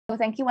So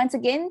thank you once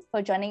again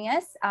for joining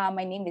us.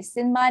 My name is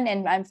Sinman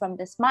and I'm from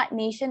the Smart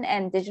Nation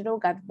and Digital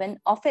Government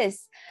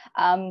Office.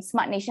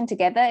 Smart Nation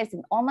Together is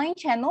an online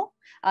channel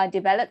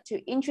developed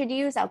to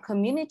introduce our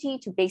community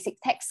to basic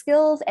tech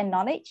skills and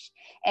knowledge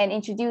and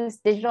introduce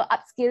digital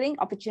upskilling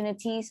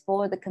opportunities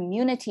for the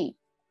community.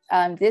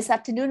 This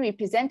afternoon, we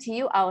present to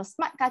you our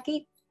Smart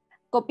Kaki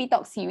Kopi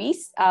Talk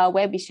series,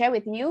 where we share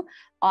with you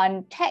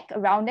on tech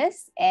around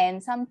us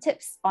and some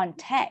tips on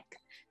tech.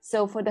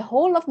 So for the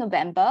whole of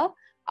November,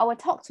 our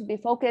talks will be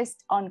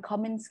focused on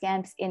common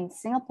scams in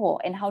Singapore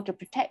and how to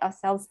protect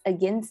ourselves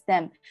against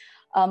them.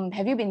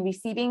 Have you been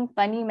receiving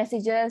funny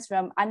messages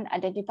from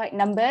unidentified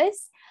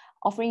numbers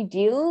offering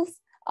deals?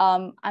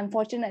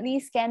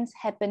 Unfortunately, scams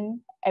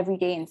happen every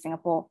day in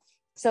Singapore.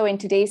 So in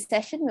today's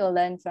session, we'll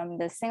learn from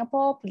the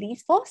Singapore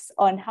Police Force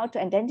on how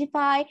to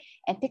identify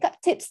and pick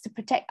up tips to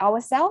protect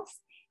ourselves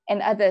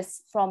and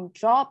others from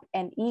job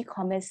and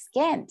e-commerce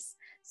scams.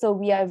 So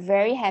we are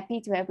very happy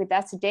to have with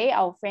us today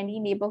our friendly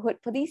neighborhood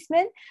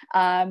policemen,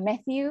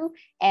 Matthew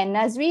and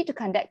Nazri, to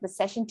conduct the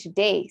session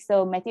today.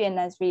 So Matthew and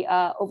Nazri,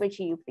 over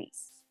to you,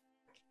 please.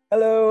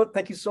 Hello,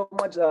 thank you so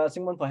much,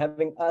 Singman, for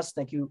having us.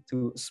 Thank you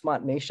to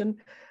Smart Nation.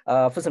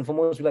 First and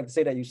foremost, we'd like to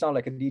say that you sound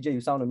like a DJ.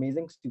 You sound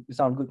amazing. You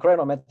sound good. Correct,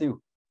 or Matthew?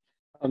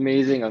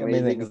 Amazing.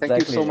 Exactly.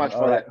 Thank you so much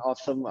for that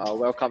awesome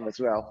welcome as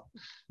well.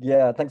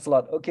 Yeah, thanks a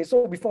lot. Okay,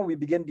 so before we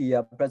begin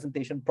the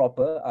presentation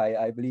proper,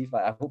 I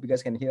hope you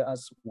guys can hear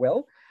us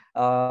well.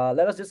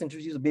 Let us just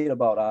introduce a bit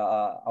about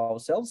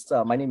ourselves.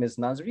 My name is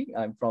Nazri.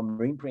 I'm from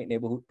Marine Parade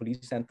Neighborhood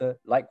Police Center.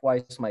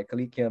 Likewise, my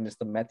colleague here,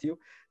 Mr. Matthew.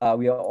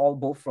 We are all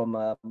both from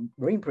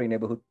Marine Parade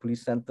Neighborhood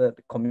Police Center,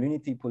 the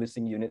Community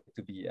Policing Unit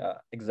to be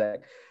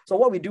exact. So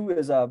what we do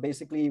is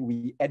basically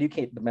we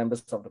educate the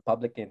members of the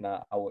public in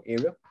our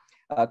area.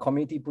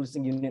 Community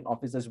policing unit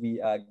officers,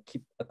 we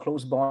keep a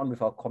close bond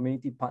with our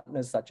community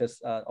partners, such as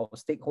our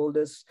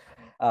stakeholders,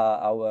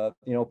 our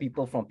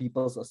people from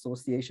People's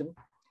Association.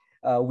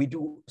 We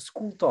do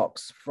school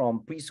talks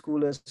from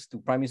preschoolers to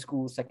primary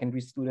school,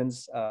 secondary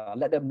students,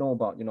 let them know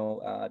about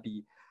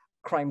the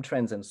crime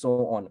trends and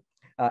so on.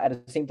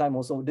 At the same time,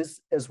 also,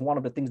 this is one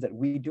of the things that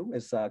we do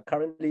is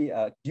currently,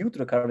 due to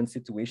the current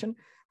situation,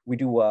 we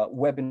do a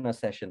webinar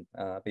session.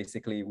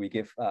 Basically, we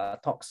give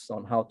talks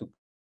on how to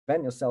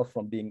prevent yourself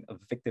from being a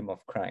victim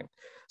of crime.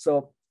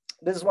 So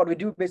this is what we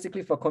do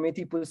basically for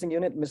Community Policing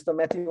Unit. Mr.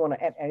 Matthew, you want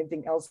to add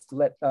anything else to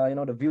let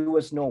the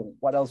viewers know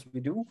what else we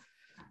do?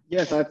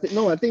 Yes, I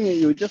think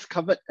you just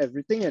covered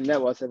everything, and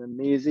that was an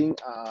amazing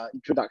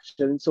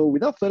introduction. So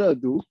without further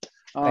ado,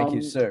 thank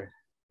you, sir.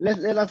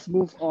 Let us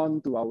move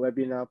on to our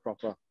webinar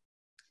proper.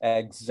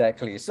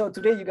 Exactly. So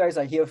today you guys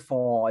are here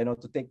for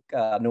to take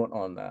note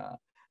on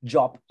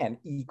job and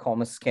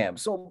e-commerce scams.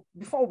 So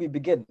before we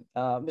begin,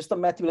 Mr.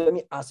 Matthew, let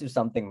me ask you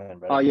something, man.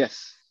 Brother.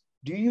 Yes.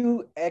 Do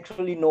you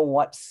actually know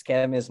what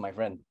scam is, my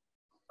friend?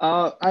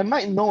 I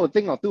might know a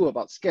thing or two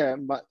about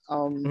scam, but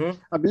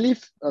I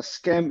believe a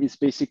scam is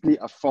basically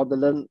a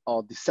fraudulent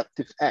or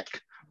deceptive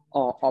act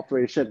or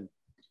operation.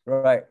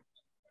 Right.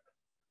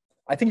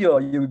 I think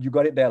you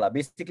got it there, lah.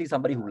 Basically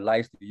somebody who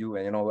lies to you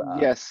and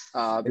yes,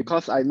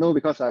 because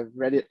I've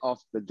read it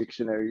off the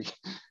dictionary.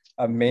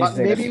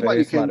 Amazing. Maybe that's what very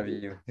you smart can,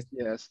 of you.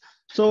 Yes.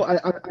 So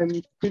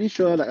I'm pretty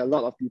sure that a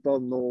lot of people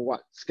know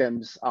what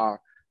scams are.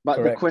 But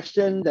Correct. The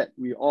question that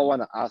we all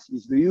want to ask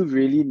is, do you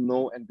really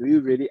know and do you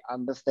really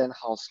understand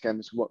how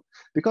scams work?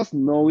 Because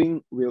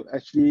knowing will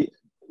actually,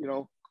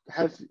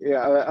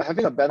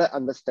 having a better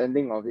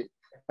understanding of it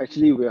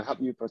actually will help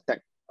you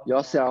protect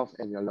yourself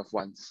and your loved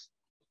ones.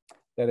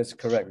 That is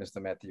correct, Mr.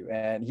 Matthew.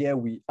 And here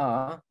we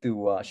are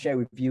to share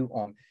with you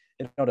on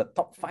the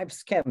top 5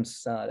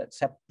 scams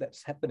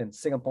that's happened in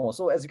Singapore.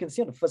 So as you can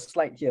see on the first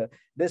slide here,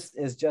 this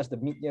is just the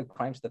mid-year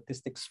crime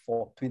statistics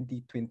for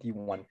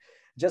 2021.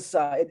 Just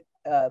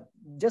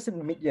in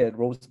the mid-year, it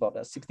rose about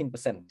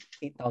 16%,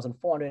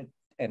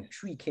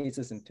 8,403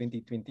 cases in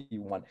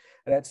 2021.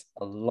 That's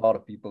a lot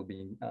of people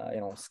being,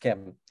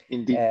 scammed.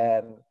 Indeed.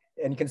 And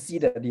you can see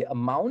that the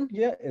amount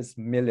here is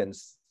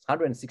millions,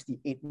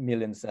 168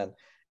 millions.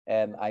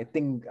 And I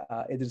think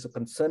it is a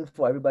concern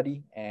for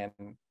everybody. And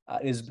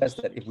it is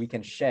best that if we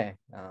can share,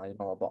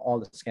 about all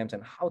the scams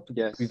and how to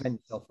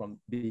prevent yourself from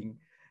being,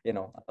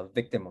 a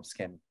victim of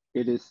scam.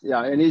 It is,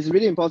 yeah, and it's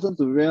really important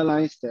to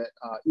realize that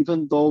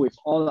even though with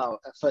all our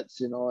efforts,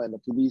 and the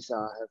police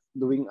are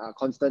doing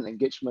constant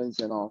engagements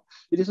and all,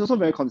 it is also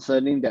very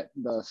concerning that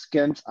the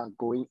scams are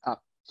going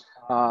up.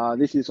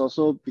 This is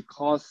also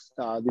because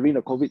during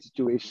the COVID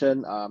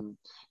situation,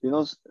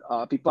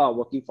 people are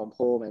working from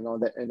home and all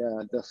that, and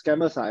the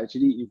scammers are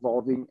actually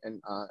evolving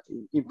and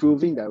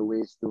improving their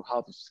ways to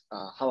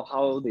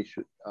how they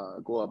should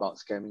go about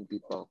scamming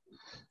people.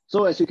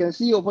 So as you can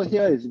see over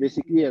here is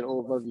basically an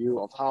overview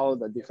of how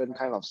the different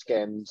kind of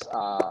scams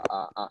are.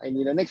 And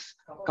in the next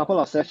couple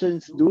of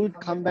sessions, do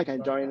come back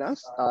and join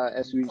us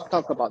as we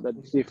talk about the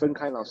different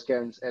kind of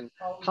scams and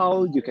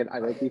how you can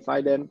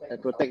identify them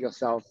and protect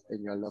yourself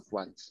and your loved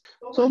ones.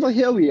 So over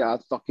here, we are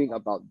talking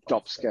about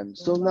job scams.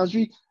 So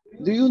Nazri,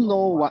 do you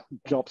know what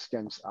job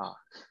scams are?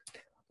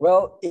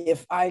 Well,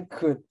 if I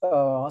could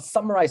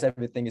summarize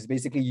everything, it's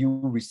basically you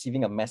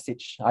receiving a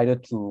message either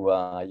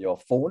to your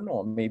phone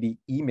or maybe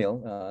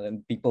email,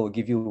 and people will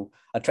give you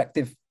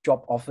attractive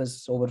job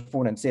offers over the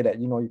phone and say that,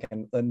 you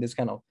can earn this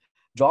kind of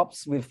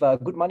jobs with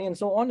good money and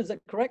so on. Is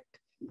that correct?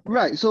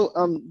 Right. So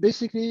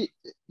basically,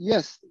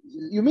 yes.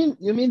 You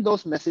mean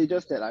those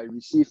messages that I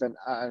receive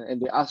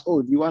and they ask,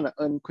 oh, do you want to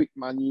earn quick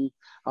money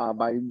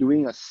by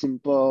doing a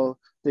simple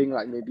thing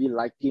like maybe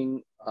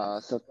liking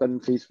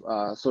certain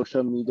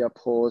social media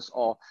posts,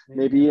 or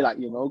maybe like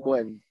go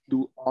and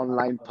do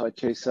online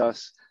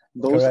purchases.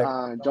 Those Correct.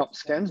 are job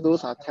scams.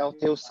 Those are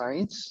telltale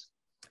signs.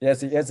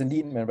 Yes, yes,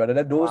 indeed, man, brother.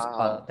 Those Wow.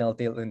 are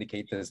telltale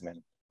indicators,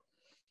 man.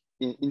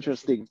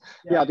 Interesting.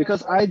 Yeah,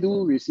 because I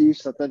do receive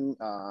certain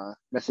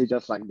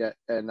messages like that,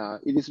 and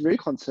it is very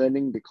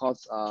concerning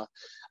because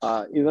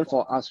even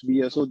for us,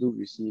 we also do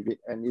receive it,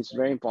 and it's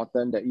very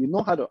important that you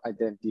know how to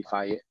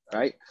identify it,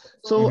 right?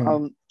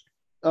 So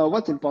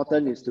what's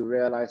important is to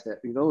realize that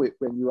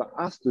when you are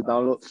asked to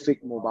download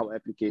fake mobile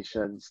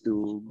applications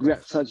to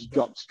grab such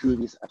jobs through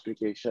this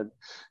application.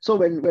 So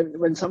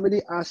when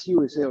somebody asks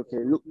you, we say,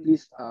 okay, look,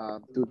 please,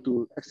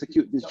 to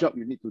execute this job,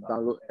 you need to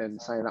download and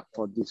sign up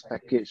for this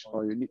package,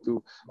 or you need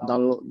to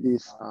download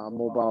this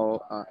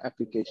mobile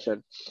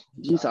application.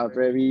 These are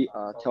very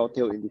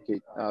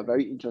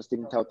very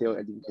interesting telltale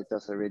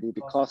indicators already,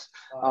 because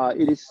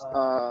it is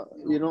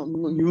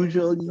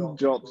usually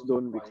jobs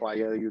don't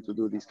require you to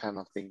do these kind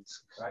of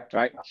things.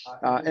 Right,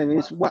 and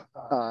it's what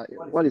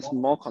is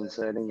more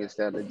concerning is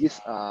that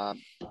these are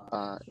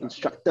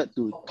instructed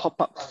to top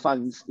up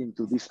funds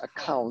into these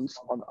accounts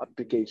on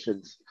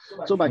applications.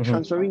 So by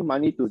transferring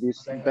money to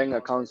these bank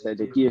accounts that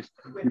they give,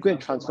 you go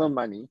and transfer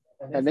money,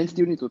 and then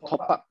still need to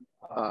top up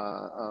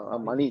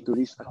money to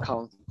this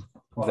account.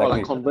 Exactly. Or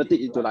like convert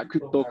it into like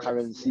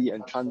cryptocurrency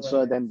and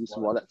transfer them this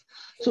wallet.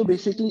 So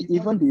basically,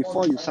 even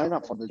before you sign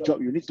up for the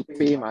job, you need to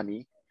pay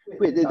money.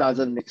 Wait, that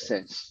doesn't make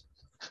sense,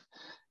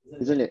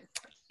 isn't it?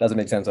 Doesn't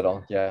make sense at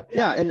all. Yeah.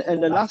 Yeah,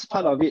 and the last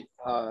part of it,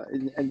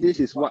 and this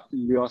is what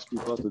lures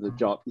people to the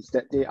job, is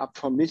that they are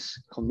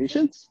promised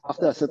commissions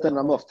after a certain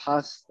number of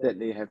tasks that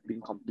they have been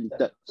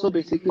completed. So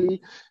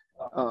basically,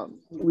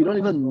 we don't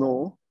even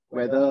know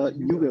whether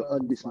you will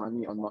earn this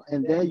money or not.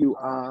 And there you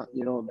are,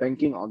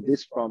 banking on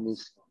this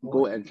promise,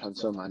 go and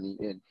transfer money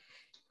in.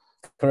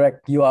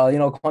 Correct. You are,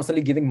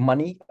 constantly giving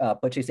money,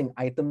 purchasing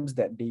items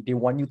that they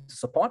want you to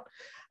support.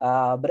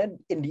 But then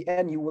in the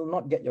end, you will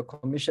not get your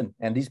commission,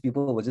 and these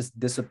people will just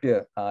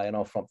disappear,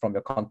 from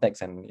your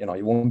contacts, and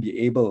you won't be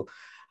able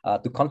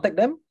to contact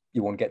them.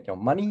 You won't get your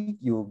money.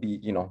 You'll be,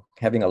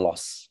 having a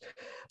loss.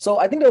 So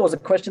I think there was a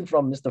question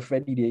from Mr.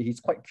 Freddy there. He's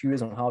quite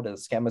curious on how the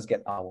scammers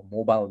get our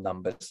mobile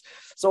numbers.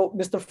 So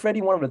Mr.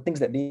 Freddy, one of the things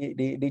that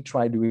they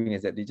try doing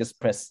is that they just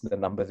press the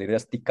numbers. They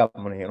just tick up,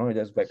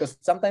 just because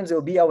sometimes it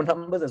will be our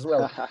numbers as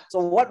well. So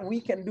what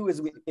we can do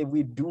is if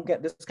we do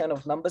get this kind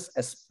of numbers,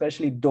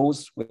 especially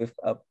those with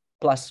a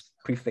plus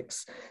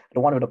prefix, the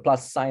one with a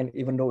plus sign,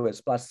 even though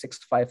it's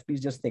 +65,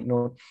 please just take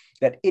note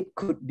that it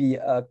could be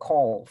a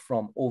call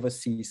from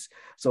overseas.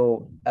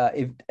 So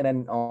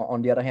then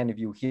on the other hand, if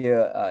you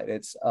hear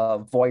it's a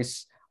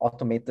voice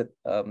automated,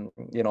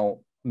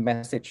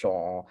 message,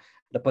 or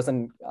the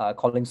person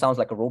calling sounds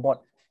like a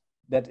robot,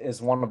 that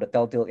is one of the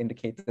telltale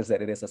indicators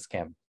that it is a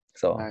scam.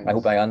 So nice. I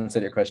hope I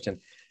answered your question.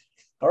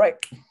 All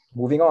right,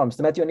 moving on.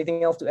 Mr. Matthew,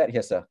 anything else to add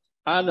here, sir?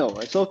 No.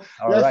 So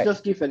let's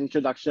just give an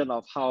introduction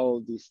of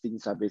how these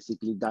things are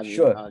basically done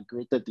in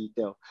greater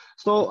detail.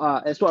 So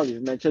as what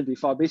we've mentioned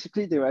before,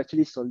 basically they will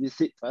actually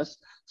solicit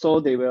first. So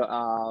they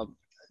will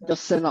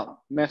just send out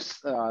mass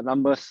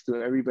numbers to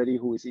everybody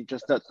who is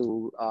interested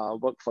to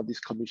work for this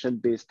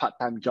commission-based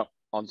part-time job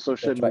on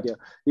social media.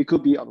 It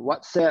could be on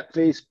WhatsApp,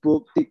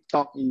 Facebook,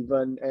 TikTok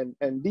even,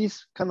 and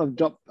this kind of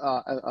job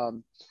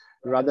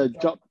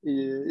job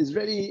is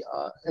really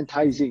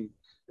enticing.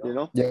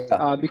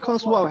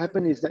 Because what will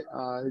happen is that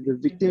the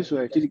victims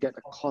will actually get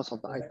the cost of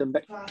the item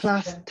back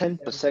plus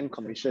 10%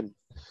 commission.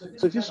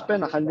 So if you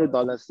spend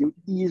 $100, you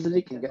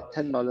easily can get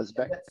 $10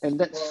 back, and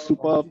that's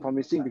super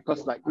promising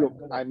because, like, look,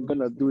 I'm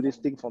gonna do this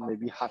thing for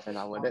maybe half an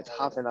hour. That's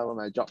half an hour of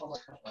my job.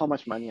 How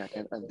much money I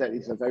can earn? That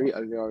is a very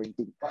alluring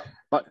thing,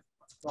 but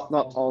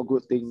not all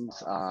good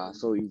things are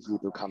so easy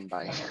to come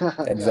by.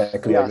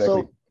 Exactly.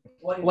 So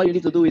what you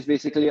need to do is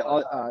basically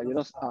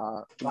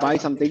buy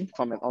something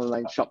from an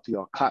online shop to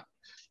your cart.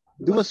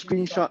 Do a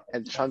screenshot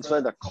and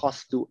transfer the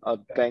cost to a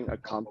bank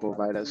account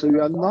provider. So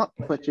you are not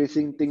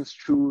purchasing things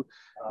through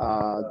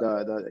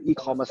the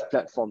e-commerce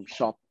platform,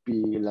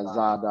 Shopee,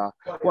 Lazada.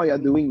 What you're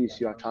doing is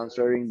you are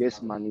transferring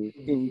this money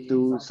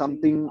into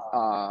something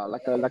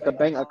like a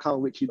bank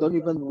account, which you don't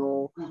even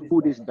know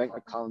who this bank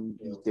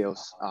account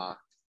details are.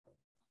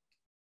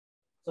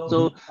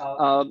 So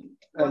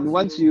and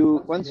once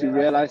you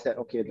realize that,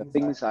 okay, the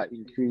things are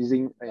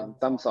increasing in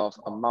terms of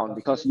amount,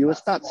 because you will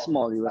start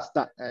small, you will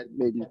start at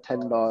maybe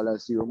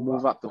 $10, you will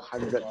move up to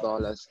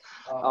 $100.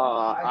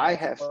 I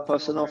have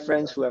personal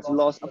friends who have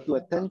lost up to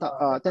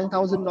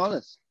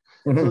 $10,000.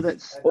 So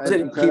that's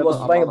he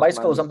was buying a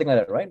bicycle or something like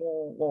that, right?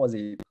 What was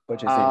he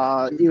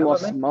purchasing? It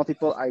was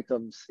multiple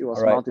items. It was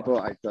All right. multiple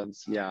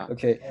items. Yeah.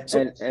 Okay.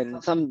 So,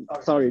 and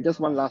sorry, just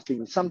one last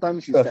thing.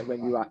 Sometimes is that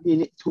when you are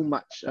in it too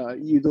much,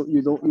 you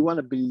want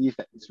to believe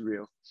that it's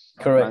real.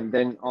 correct. And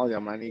then all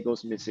your money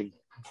goes missing.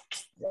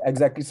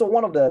 Exactly. So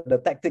one of the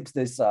tactics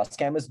these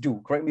scammers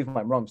do, correct me if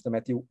I'm wrong, Mr.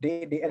 Matthew,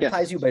 they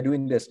entice you by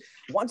doing this.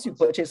 Once you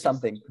purchase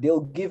something,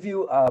 they'll give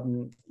you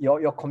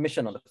your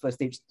commission on the first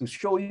stage to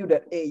show you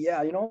that, hey,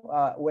 yeah, you know,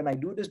 when I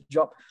do this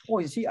job, oh,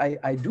 you see,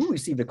 I do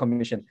receive the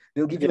commission.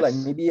 They'll give you like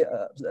maybe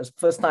a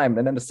first time,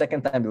 and then the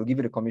second time they'll give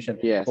you the commission.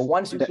 Yes, but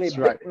once you play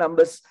big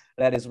numbers,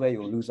 that is where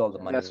you'll lose all the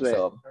money. That's where,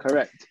 so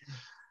correct.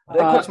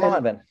 they're quite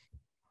smart, man.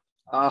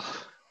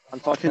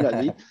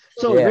 Unfortunately.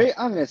 So Ray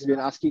Ang has been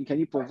asking, can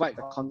you provide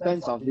the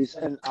contents of this?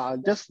 And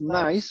just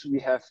nice, we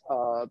have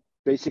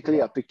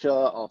basically a picture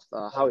of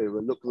how it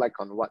will look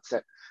like on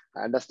WhatsApp.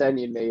 I understand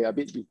it may a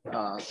bit be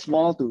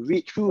small to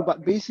read through,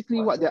 but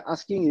basically what they're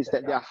asking is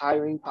that they're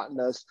hiring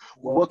partners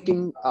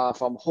working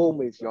from home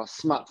with your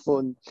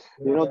smartphone.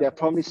 You know, they're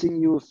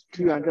promising you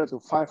 $300 to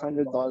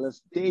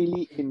 $500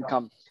 daily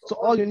income. So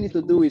all you need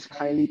to do is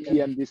kindly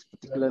PM this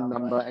particular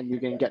number and you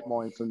can get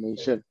more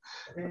information.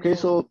 Okay,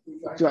 so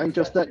if you're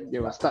interested, they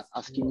will start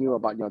asking you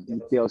about your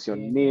details, your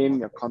name,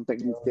 your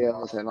contact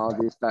details, and all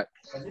this that.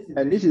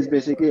 And this is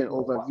basically an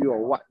overview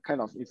of what kind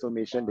of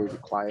information they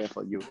require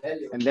for you.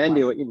 And then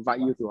they will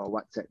invite you to a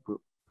WhatsApp group.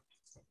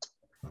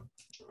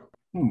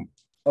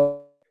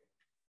 So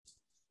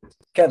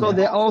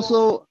they're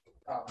also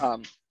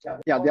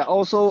they're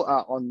also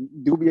on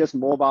dubious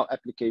mobile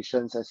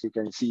applications, as you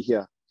can see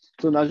here.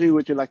 So Nazri,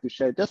 would you like to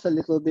share just a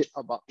little bit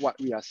about what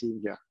we are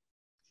seeing here?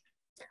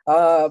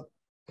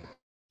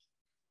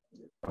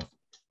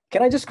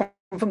 Can I just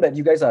confirm that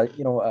you guys are,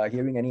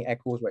 hearing any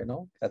echoes right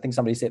now? I think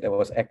somebody said there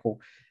was echo.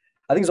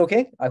 I think it's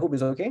okay. I hope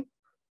it's okay.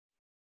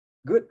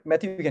 Good.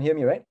 Matthew, you can hear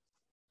me, right?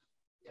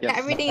 Yeah,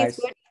 everything is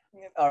good.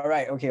 All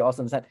right. Okay.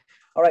 Awesome.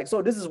 All right.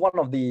 So this is one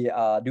of the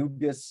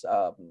dubious,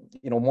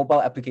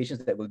 mobile applications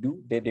that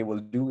they will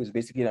do is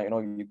basically,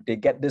 they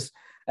get this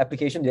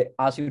application, they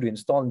ask you to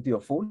install into your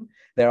phone.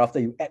 Thereafter,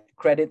 you add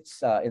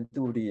credits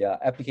into the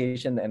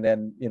application, and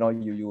then,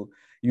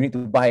 you need to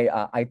buy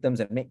items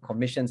and make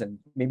commissions and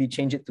maybe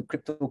change it to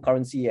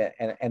cryptocurrency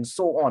and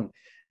so on.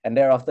 And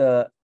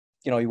thereafter,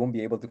 you won't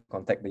be able to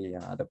contact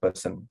the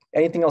person.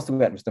 Anything else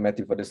to add, Mr.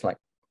 Matthew, for this slide?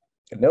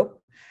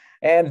 Nope.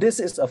 And this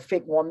is a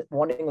fake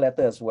warning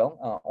letter as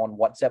well on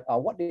WhatsApp.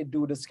 What they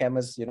do, the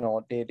scammers,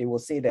 they will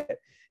say that,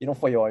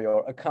 for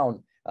your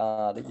account,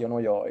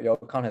 your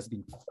account has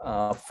been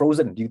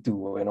frozen due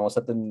to,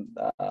 certain,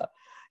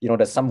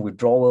 there's some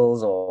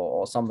withdrawals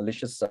or some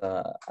malicious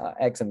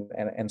acts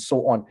and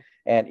so on.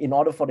 And in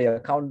order for the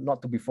account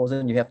not to be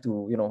frozen, you have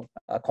to,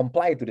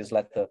 comply to this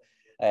letter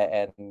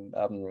and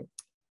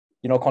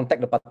contact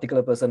the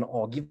particular person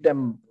or give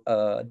them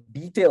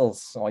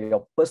details or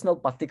your personal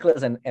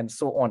particulars and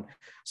so on.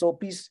 So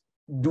please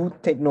do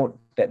take note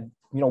that,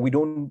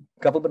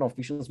 government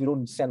officials, we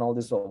don't send all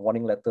this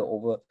warning letter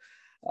over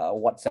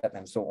WhatsApp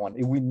and so on.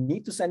 If we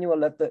need to send you a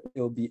letter,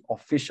 it will be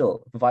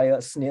official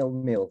via snail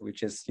mail,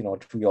 which is,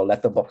 through your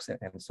letterbox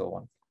and so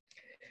on.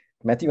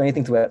 Matthew,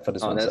 anything to add for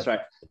this one? That's right.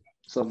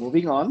 So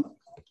moving on.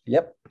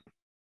 Yep.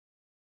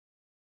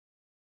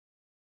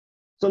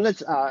 So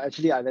let's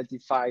actually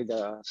identify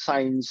the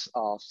signs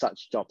of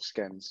such job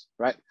scams,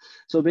 right?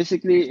 So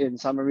basically, in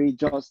summary,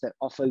 jobs that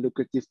offer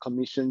lucrative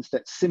commissions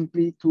that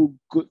simply too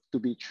good to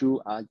be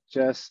true are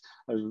just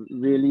a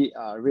really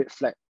red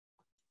flag.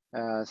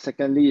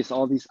 Secondly, is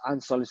all these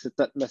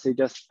unsolicited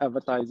messages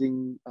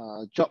advertising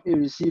job you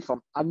receive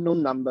from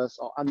unknown numbers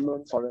or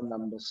unknown foreign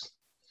numbers.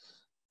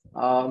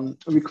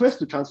 Request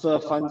to transfer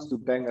funds to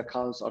bank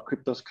accounts or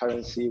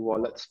cryptocurrency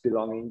wallets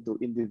belonging to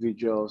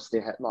individuals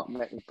they had not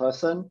met in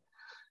person.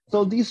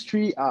 So these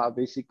three are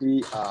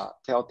basically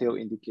telltale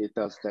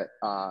indicators that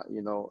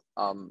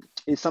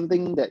is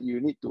something that you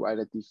need to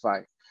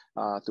identify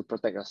to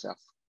protect yourself.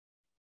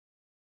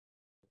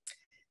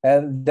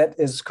 And that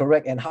is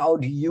correct. And how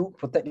do you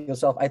protect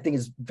yourself? I think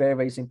it's very,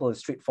 very simple. It's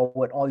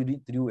straightforward. All you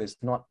need to do is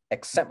not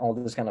accept all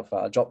this kind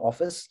of job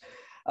offers,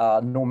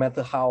 no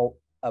matter how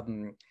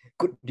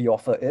good the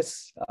offer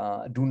is.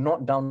 Do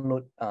not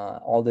download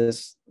all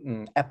these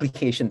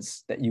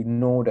applications that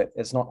that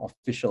is not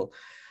official.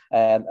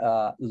 And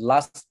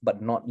last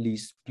but not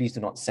least, please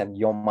do not send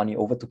your money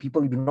over to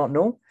people you do not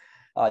know,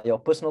 your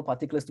personal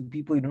particulars to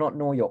people you do not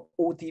know, your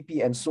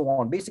OTP and so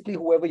on. Basically,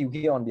 whoever you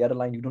hear on the other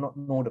line, you do not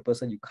know the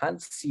person, you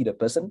can't see the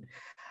person.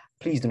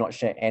 Please do not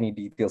share any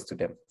details to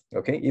them,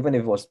 okay? Even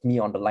if it was me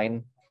on the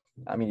line,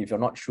 I mean, if you're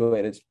not sure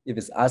if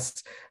it's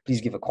us, please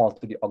give a call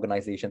to the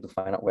organization to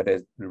find out whether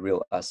it's the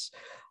real us.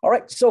 All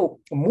right, so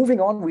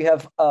moving on, we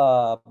have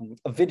a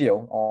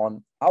video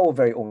on our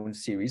very own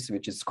series,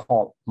 which is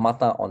called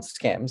Mata on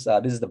Scams.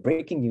 This is the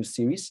breaking news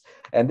series,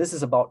 and this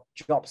is about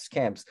job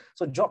scams.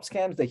 So job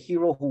scams, the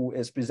hero who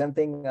is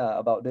presenting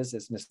about this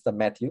is Mr.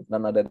 Matthew,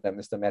 none other than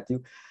Mr.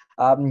 Matthew.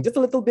 Just a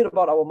little bit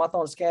about our Mata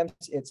on Scams.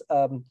 It's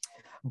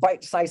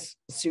bite-sized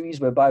series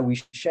whereby we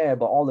share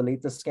about all the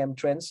latest scam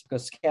trends,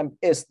 because scam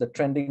is the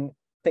trending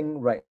thing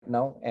right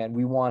now, and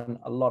we want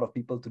a lot of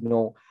people to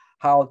know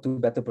how to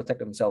better protect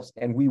themselves.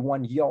 And we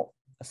want your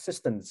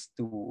assistance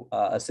to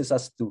assist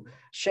us to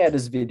share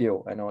this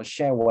video and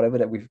share whatever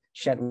that we've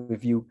shared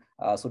with you,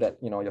 so that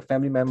your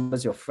family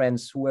members, your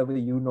friends, whoever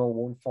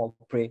won't fall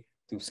prey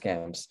to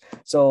scams.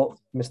 So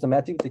Mr.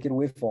 Matthew, take it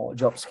away for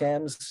job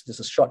scams. Just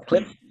a short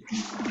clip.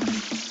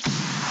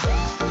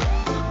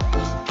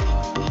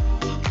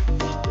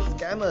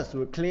 Scammers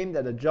would claim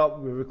that the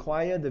job will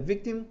require the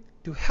victim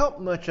to help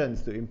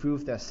merchants to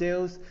improve their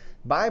sales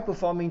by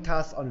performing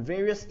tasks on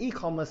various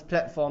e-commerce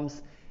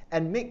platforms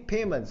and make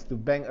payments to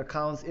bank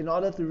accounts in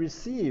order to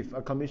receive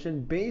a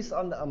commission based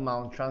on the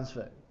amount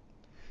transferred.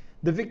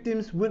 The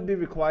victims would be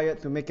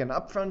required to make an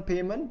upfront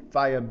payment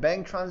via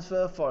bank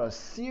transfer for a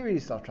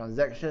series of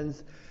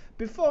transactions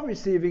before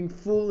receiving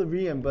full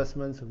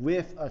reimbursements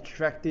with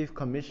attractive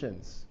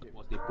commissions.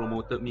 They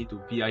promoted me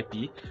to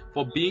VIP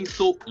for being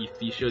so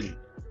efficient,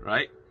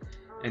 right?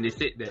 And they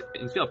said that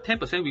instead of 10%,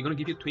 we're going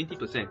to give you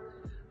 20%.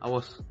 I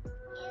was,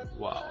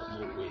 wow,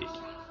 no way.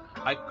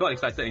 I got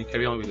excited and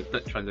carried on with the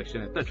third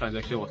transaction. The third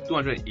transaction was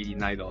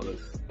 $289.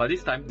 But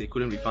this time, they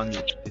couldn't refund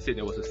me. They said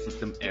there was a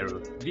system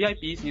error.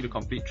 VIPs need to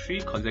complete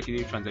 3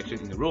 consecutive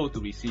transactions in a row to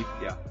receive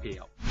their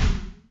payout.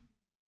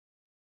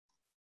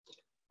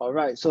 All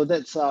right, so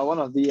that's one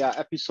of the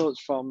episodes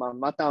from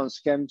Mata on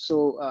Scam.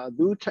 So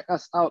do check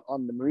us out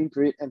on the Marine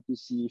Parade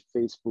NPC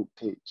Facebook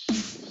page.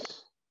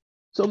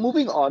 So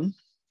moving on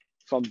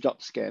from job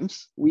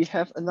scams, we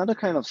have another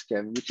kind of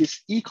scam, which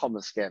is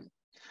e-commerce scam.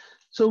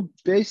 So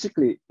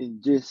basically, in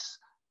this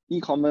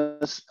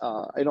e-commerce,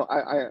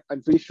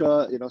 I'm pretty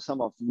sure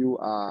some of you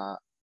are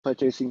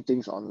purchasing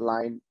things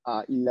online.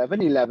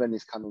 11/11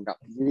 is coming up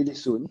really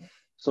soon.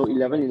 So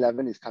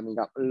 11/11 is coming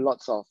up.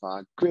 Lots of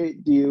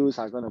great deals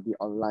are going to be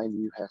online.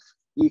 You have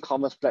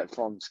e-commerce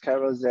platforms,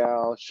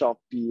 Carousel,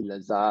 Shopee,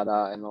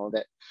 Lazada, and all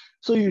that.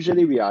 So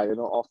usually we are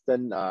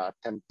often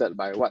tempted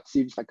by what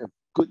seems like a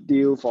good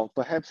deal for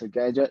perhaps a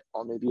gadget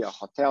or maybe a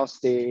hotel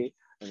stay,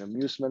 an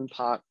amusement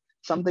park,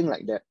 something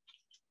like that.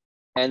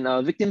 And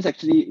victims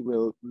actually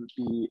will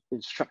be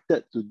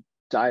instructed to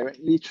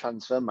directly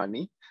transfer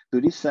money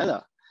to this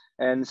seller.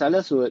 And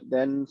sellers would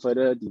then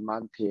further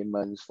demand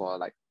payments for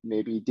like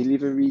maybe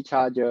delivery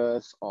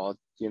charges, or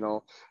you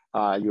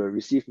will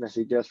receive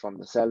messages from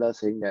the seller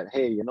saying that,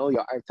 hey,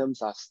 your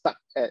items are stuck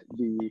at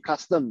the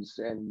customs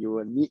and you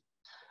will need,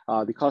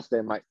 because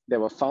there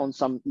were found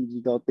some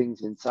illegal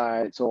things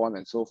inside, so on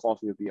and so forth.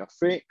 You'll be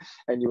afraid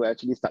and you will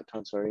actually start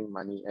transferring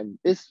money. And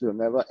this will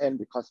never end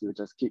because you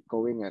just keep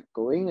going and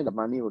going, and the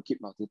money will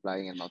keep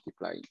multiplying and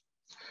multiplying.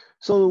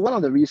 So one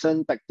of the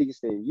recent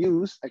tactics they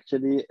use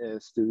actually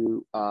is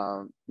to,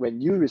 when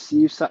you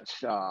receive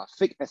such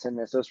fake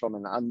SMSs from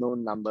an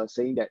unknown number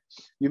saying that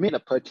you made a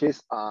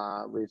purchase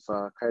with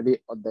a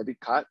credit or debit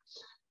card,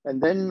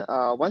 and then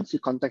once you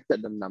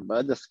contacted the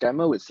number, the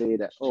scammer would say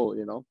that, oh,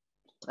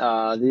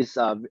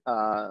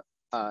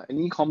 an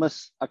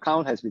e-commerce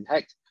account has been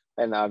hacked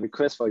and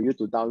request for you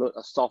to download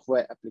a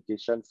software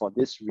application for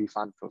this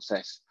refund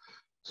process.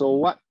 So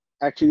what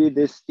actually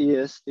this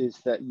is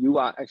that you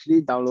are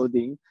actually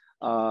downloading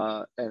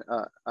an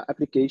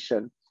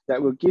application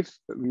that will give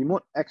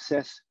remote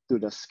access to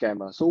the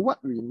scammer. So what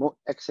remote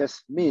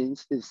access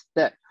means is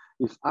that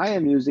if I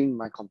am using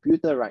my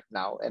computer right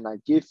now and I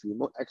give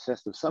remote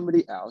access to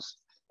somebody else,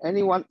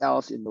 anyone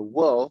else in the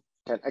world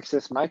can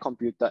access my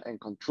computer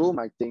and control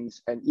my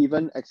things, and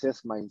even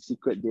access my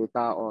secret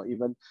data, or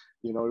even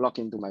log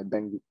into my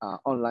bank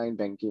online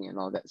banking and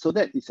all that. So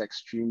that is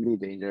extremely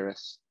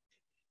dangerous.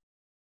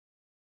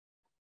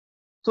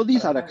 So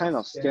these are the kind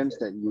of scams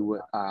that you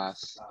would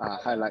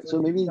highlight.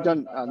 So maybe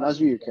John,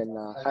 Nazri, you can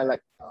highlight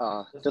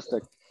just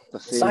the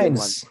salient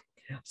Science.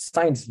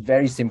 Science,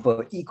 very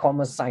simple.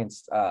 E-commerce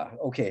science.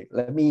 Okay,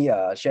 let me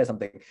share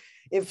something.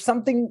 If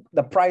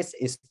the price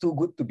is too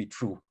good to be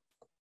true,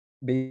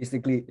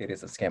 basically it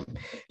is a scam.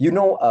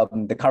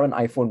 The current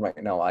iPhone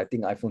right now, I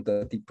think iPhone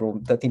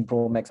 13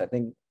 Pro Max, I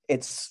think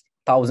it's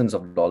thousands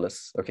of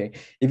dollars. Okay,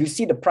 if you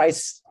see the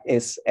price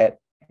is at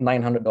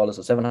 $900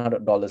 or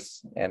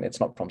 $700, and it's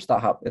not from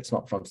StarHub, it's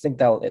not from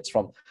Singtel, it's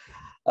from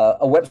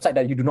a website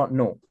that you do not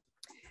know,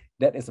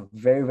 that is a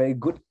very, very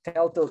good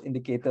telltale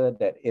indicator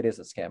that it is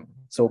a scam.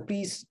 So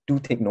please do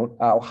take note.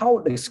 How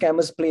the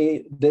scammers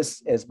play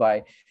this is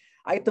by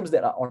items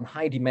that are on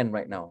high demand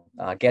right now,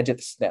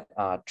 gadgets that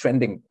are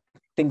trending,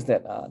 things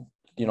that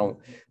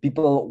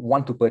people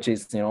want to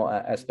purchase,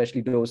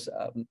 especially those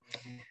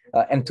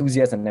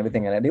enthusiasts and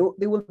everything, and they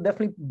will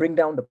definitely bring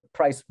down the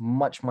price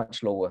much,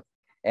 much lower.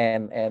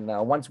 And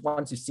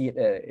once you see it,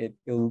 it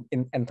will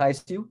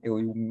entice you. It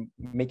will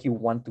make you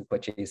want to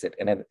purchase it,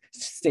 and then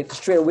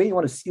straight away you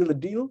want to seal the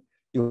deal.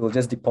 You will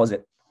just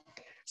deposit.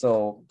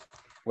 So,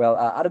 well,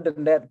 other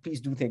than that,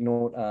 please do take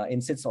note.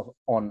 Insist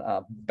on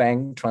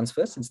bank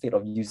transfers instead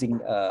of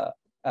using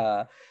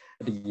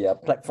the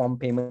platform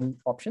payment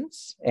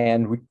options,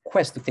 and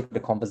request to take the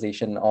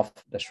conversation off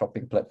the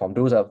shopping platform.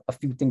 Those are a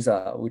few things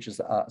which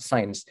is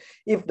signs.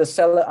 If the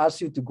seller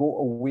asks you to go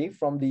away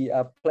from the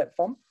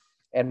platform,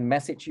 and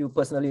message you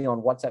personally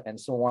on WhatsApp and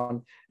so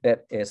on,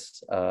 that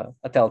is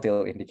a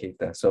telltale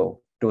indicator.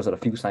 So those are the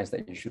few signs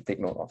that you should take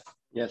note of.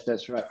 Yes,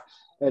 that's right.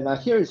 And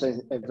here is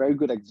a very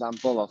good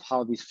example of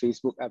how these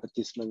Facebook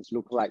advertisements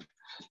look like,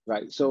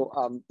 right? So,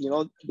 you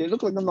know, they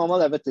look like a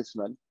normal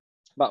advertisement,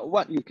 but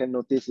what you can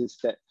notice is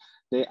that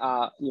they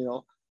are, you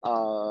know,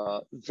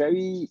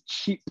 very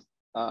cheap.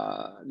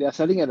 They are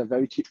selling at a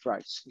very cheap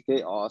price,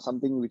 okay, or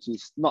something which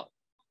is not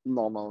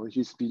normal, which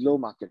is below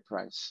market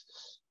price.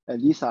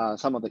 And these are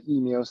some of the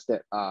emails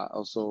that are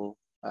also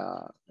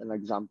an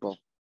example.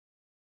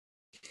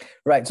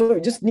 Right. So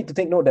you just need to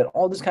take note that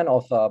all this kind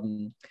of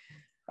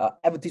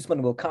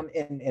advertisement will come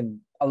in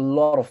a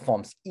lot of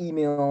forms.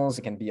 Emails,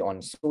 it can be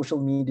on social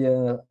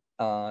media,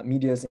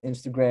 medias,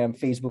 Instagram,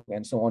 Facebook,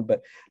 and so on.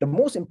 But the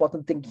most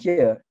important thing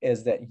here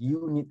is that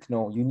you need to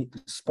know, you need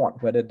to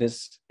spot whether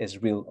this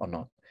is real or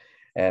not.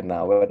 And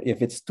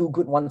if it's too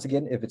good, once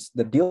again, if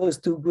the deal is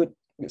too good,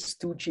 it's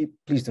too cheap,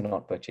 please do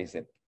not purchase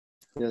it.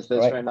 Yes,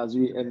 that's right,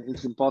 Nazri. And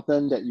it's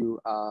important that you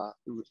are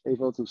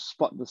able to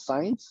spot the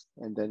signs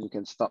and then you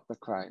can stop the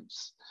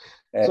crimes.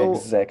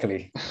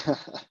 Exactly.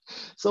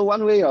 So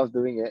one way of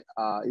doing it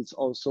is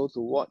also to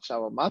watch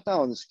our Mata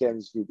on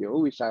Scams video,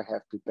 which I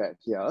have prepared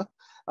here.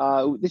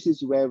 This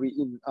is where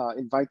we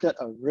invited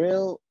a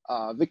real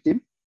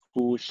victim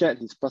who shared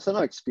his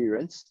personal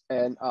experience,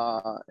 and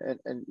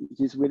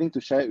he's willing to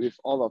share it with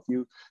all of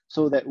you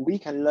so that we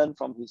can learn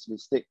from his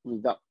mistake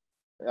without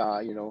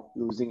you know,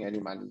 losing any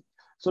money.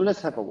 So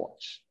let's have a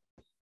watch.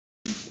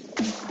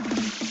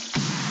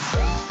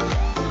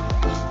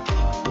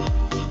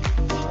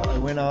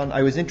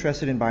 I was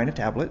interested in buying a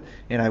tablet,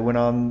 and I went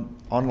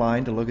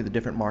online to look at the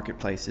different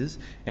marketplaces,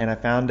 and I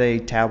found a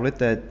tablet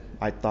that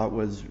I thought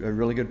was a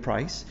really good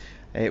price.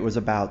 It was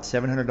about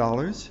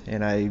 $700,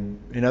 and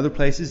in other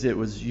places it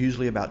was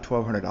usually about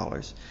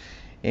 $1,200.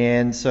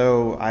 And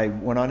so I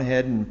went on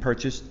ahead and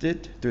purchased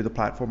it through the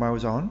platform I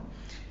was on.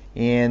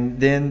 And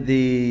then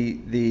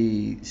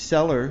the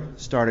seller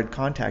started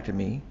contacting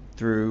me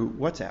through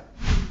WhatsApp.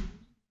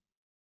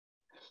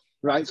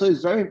 Right, so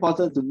it's very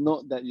important to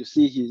note that you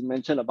see he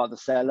mentioned about the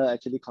seller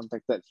actually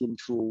contacted him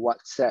through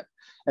WhatsApp,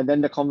 and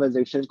then the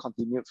conversation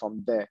continued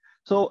from there.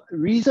 So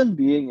reason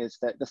being is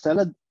that the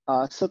seller,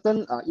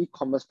 certain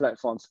e-commerce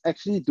platforms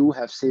actually do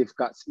have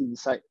safeguards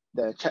inside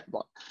the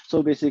chatbot.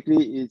 So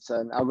basically it's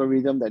an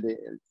algorithm that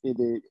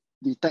they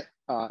detect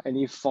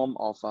any form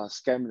of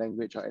scam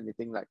language or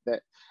anything like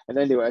that, and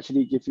then they will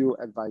actually give you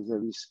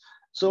advisories.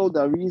 So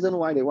the reason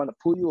why they want to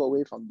pull you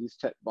away from this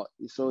chatbot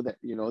is so that,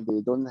 you know,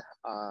 they don't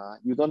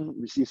you don't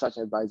receive such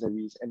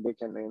advisories, and they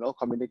can, you know,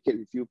 communicate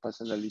with you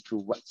personally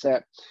through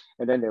WhatsApp,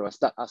 and then they will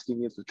start asking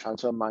you to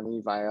transfer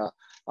money via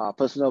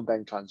personal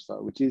bank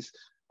transfer, which is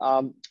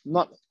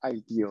not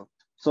ideal.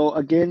 So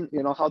again,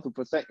 you know, how to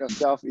protect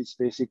yourself is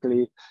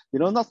basically, you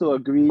know, not to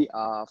agree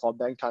for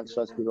bank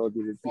transfers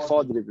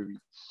before delivery.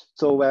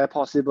 So where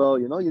possible,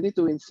 you know, you need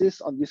to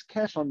insist on this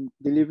cash on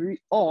delivery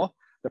or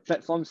the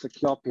platform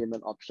secure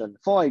payment option.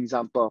 For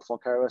example, for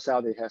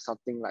Carousel, they have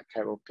something like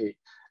CaroPay,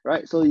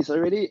 right? So it's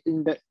already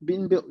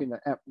been built in the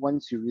app.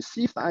 Once you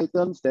receive the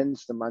items, then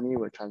the money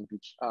will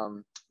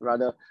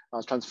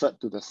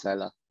transferred to the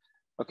seller.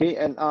 Okay,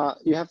 and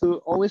you have to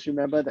always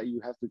remember that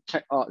you have to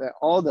check out that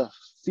all the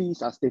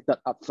fees are stated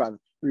upfront.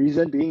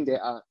 Reason being, they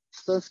are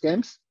still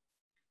scams.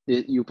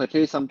 You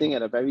purchase something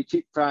at a very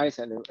cheap price,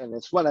 and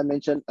it's what I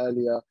mentioned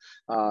earlier.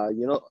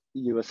 You know,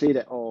 you will say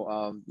that,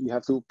 oh, you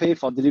have to pay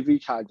for delivery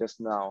charges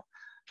now.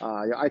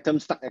 Your item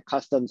stuck at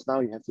customs, now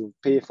you have to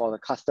pay for the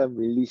custom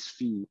release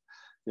fee.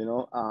 You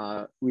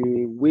know,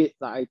 we weight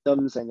the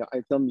items and your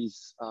item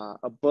is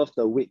above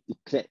the weight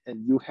declared,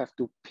 and you have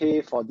to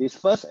pay for this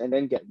first and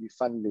then get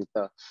refund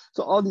later.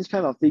 So all these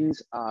kind of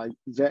things are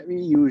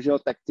very usual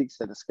tactics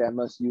that the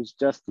scammers use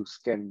just to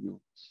scam you,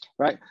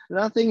 right?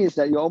 Another thing is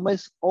that you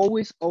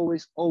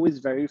always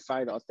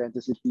verify the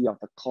authenticity of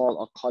the call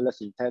or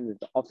caller's intent with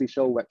the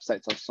official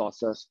websites or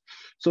sources.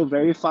 So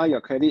verify your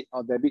credit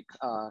or debit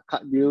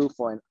card bill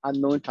for an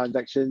unknown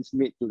transactions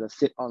made to the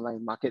said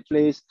online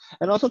marketplace,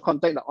 and also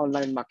contact the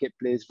online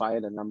marketplace via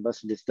the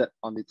numbers listed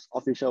on its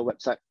official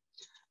website.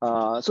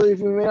 So if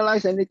you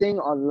realize anything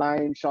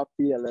online,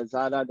 Shopee or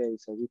Lazada, there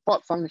is a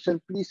report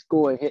function. Please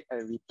go ahead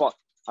and report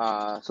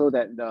so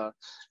that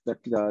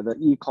the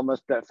e-commerce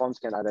platforms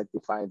can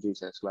identify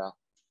this as well.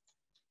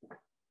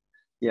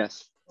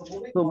 Yes.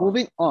 So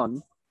moving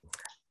on.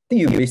 I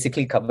think you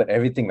basically covered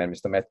everything, man,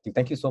 Mr. Matthew.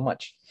 Thank you so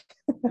much.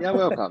 You're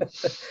welcome.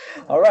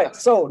 All right,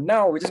 so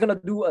now we're just gonna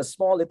do a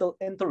small little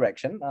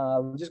interaction.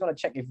 We're just gonna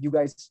check if you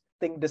guys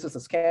think this is a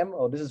scam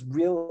or this is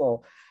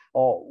real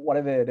or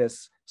whatever it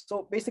is.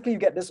 So basically, you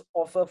get this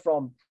offer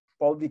from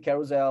probably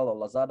Carousel or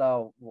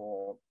Lazada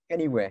or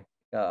anywhere,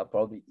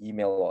 probably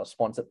email or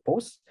sponsored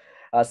post,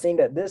 saying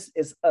that this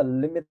is a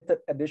limited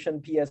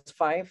edition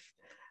PS5,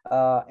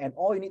 and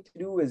all you need to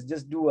do is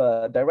just do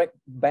a direct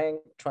bank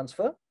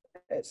transfer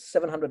at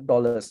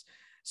 $700.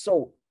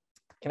 So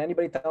can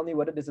anybody tell me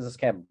whether this is a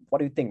scam? What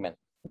do you think, man?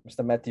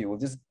 Mr. Matthew, we'll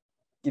just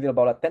give it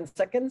about 10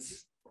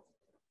 seconds.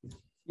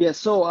 Yes,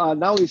 so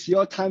now it's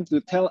your time to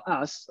tell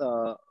us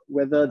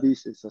whether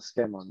this is a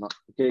scam or not.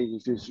 Okay,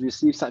 if you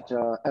receive such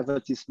a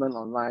advertisement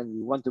online,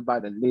 you want to buy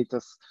the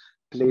latest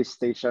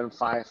PlayStation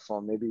 5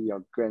 for maybe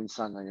your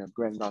grandson or your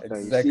granddaughter.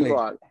 Exactly. You see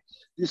what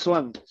this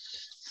one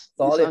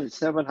is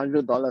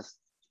 $700,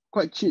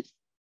 quite cheap.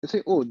 You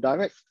say, oh,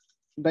 direct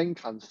bank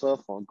transfer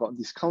for got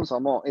discounts or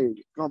more.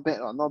 Hey, not bad,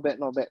 or not bad,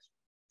 not bad.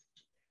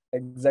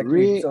 Exactly.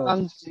 Ray So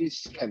Ang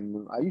says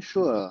scam. Are you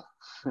sure?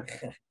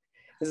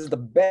 this is the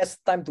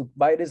best time to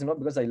buy this,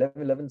 because the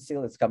 11/11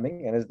 sale is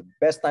coming, and it's the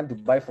best time to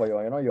buy for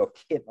your, your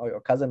kid or your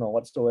cousin or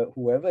whatsoever,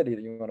 whoever it is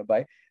you want to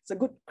buy. It's a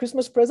good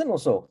Christmas present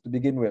also to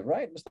begin with,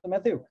 right, Mr.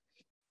 Matthew?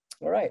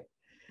 All right.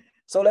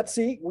 So let's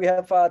see. We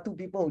have two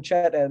people who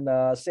chat and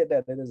said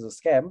that it is a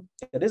scam.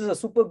 Yeah, this is a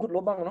super good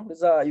lobang.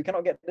 This, you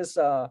cannot get this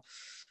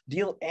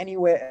deal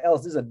anywhere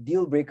else. This is a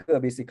deal breaker,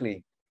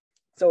 basically.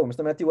 So,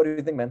 Mr. Matthew, what do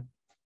you think, man?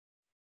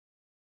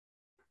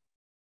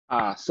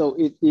 So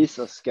it is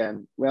a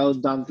scam. Well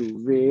done to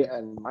Ray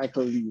and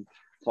Michael Lee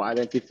for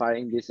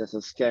identifying this as a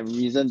scam.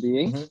 Reason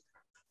being,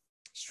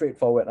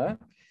 straightforward, huh?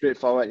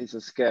 Straightforward, it's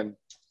a scam.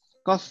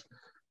 Because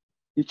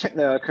you check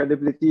the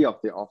credibility of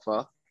the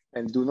offer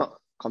and do not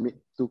commit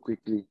too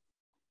quickly.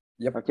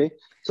 Yep. Okay.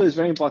 So it's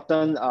very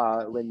important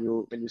when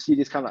you see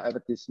this kind of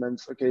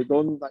advertisements, okay,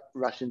 don't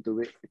rush into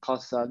it,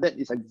 because that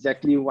is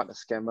exactly what the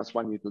scammers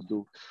want you to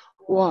do.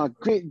 Wow,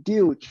 great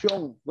deal,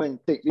 chiong, go and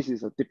take. This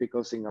is a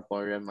typical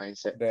Singaporean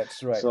mindset.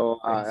 That's right. So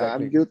exactly.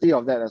 I'm guilty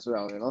of that as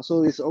well.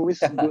 So it's always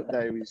good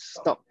that we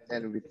stop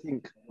and we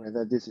think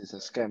whether this is a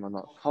scam or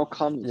not. How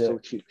come it's so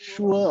cheap?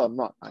 Sure or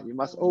not? You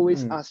must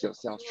always ask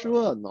yourself,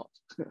 sure or not?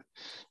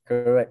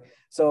 Correct.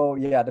 So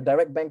yeah, the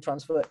direct bank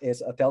transfer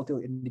is a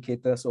telltale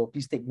indicator. So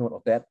please take note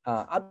of that.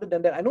 Other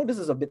than that, I know this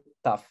is a bit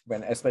tough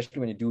especially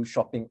when you do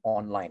shopping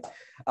online.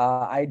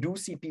 I do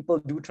see people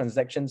do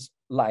transactions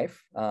live.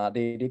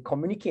 They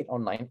communicate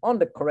online on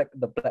the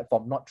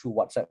platform, not through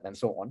WhatsApp and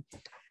so on.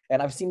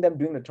 And I've seen them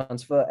doing the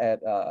transfer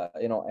at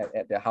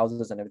at their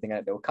houses and everything.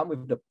 And they will come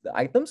with the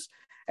items,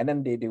 and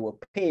then they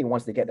will pay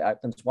once they get the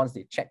items, once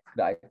they check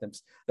the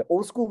items. The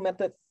old school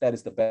method, that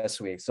is the best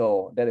way.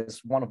 So that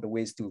is one of the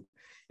ways to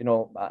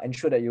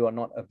ensure that you are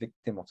not a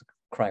victim of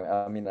crime.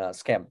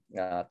 Scam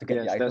to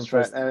get the item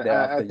first. Right.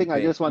 I think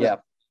I just want to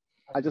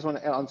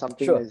add on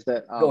something. Sure. Is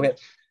that go ahead.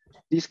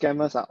 These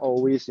scammers are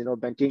always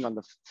banking on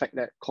the fact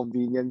that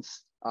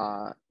convenience.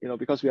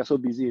 Because we are so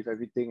busy with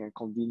everything and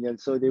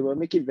convenience, so they will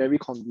make it very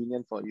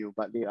convenient for you,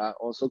 but they are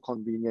also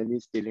conveniently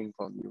stealing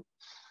from you.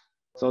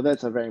 So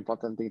that's a very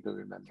important thing to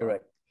remember.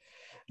 Correct.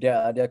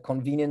 Their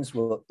convenience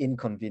will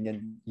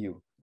inconvenient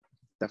you.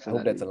 Definitely. I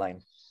hope that's a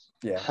line.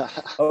 Yeah.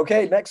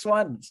 Okay, next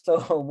one.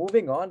 So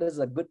moving on, there's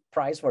a good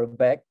price for a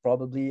bag,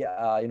 probably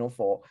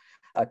for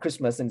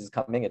Christmas, since it's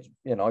coming.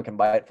 You can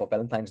buy it for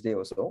Valentine's Day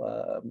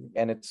also,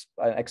 and it's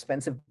an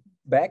expensive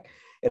bag.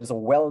 It is a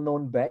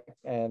well-known bag,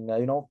 and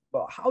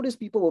how these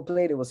people will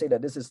play. They will say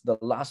that this is the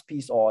last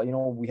piece, or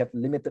we have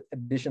limited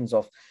editions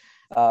of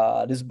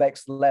this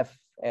bags left,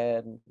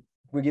 and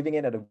we're giving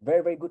it at a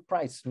very, very good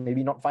price.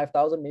 Maybe not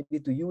 5,000. Maybe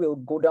to you it'll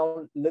go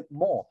down a little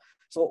more.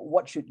 So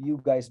what should you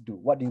guys do?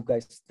 What do you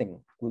guys think?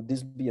 Will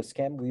this be a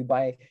scam? Will you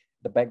buy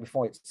the bag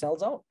before it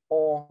sells out,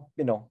 or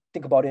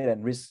think about it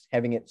and risk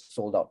having it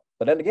sold out?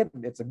 But then again,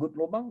 it's a good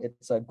lobang.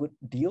 It's a good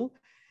deal.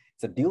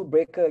 It's a deal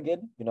breaker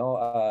again.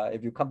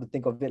 If you come to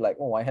think of it like,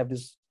 oh, I have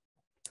this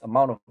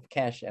amount of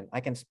cash and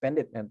I can spend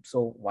it, and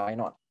so why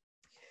not?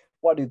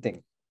 What do you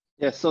think?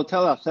 Yes. So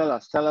tell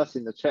us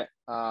in the chat.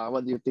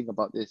 What do you think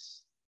about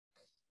this?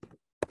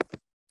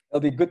 It'll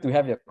be good to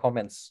have your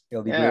comments.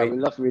 It'll be great. Yeah, we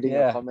love reading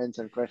your comments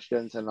and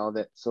questions and all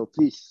that. So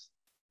please.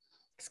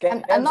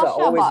 I'm not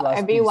sure about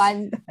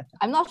everyone.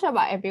 I'm not sure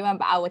about everyone,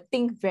 but I would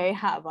think very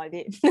hard about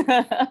it.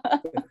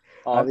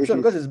 I'm sure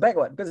because it's back,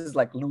 because it's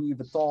like Louis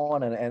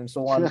Vuitton and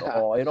so on,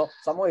 or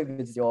somewhere if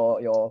it's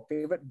your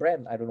favorite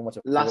brand. I don't know what's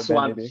your last favorite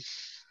one. Brand, maybe.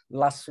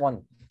 Last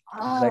one.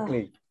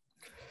 Exactly.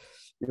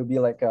 You'll be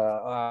like,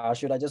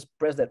 should I just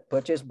press that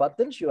purchase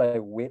button? Should I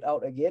wait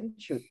out again?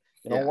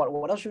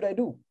 What else should I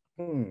do?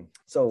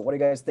 So what do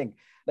you guys think?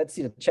 Let's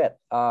see the chat.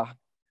 A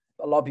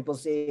lot of people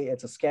say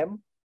it's a scam.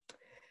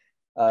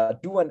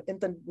 Do an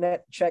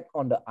internet check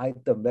on the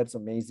item. That's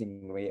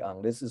amazing, Wei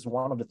Ang. This is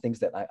one of the things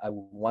that I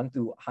want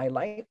to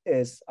highlight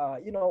is,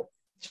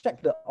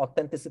 check the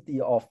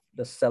authenticity of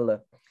the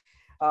seller.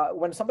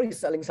 When somebody is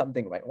selling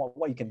something, right,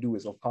 what you can do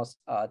is, of course,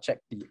 check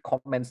the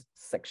comments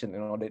section.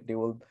 There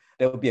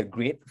will be a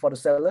grade for the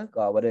seller,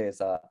 whether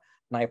it's a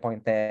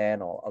 9.10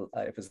 or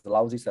if it's a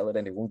lousy seller,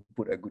 then they won't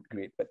put a good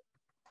grade. But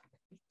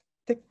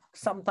take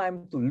some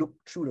time to look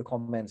through the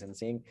comments and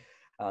saying,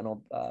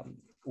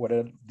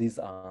 whether these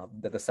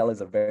that the seller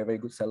is a very, very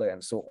good seller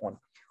and so on.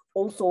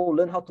 Also,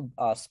 learn how to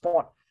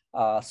spot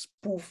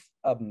spoof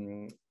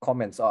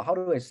comments. How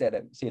do I say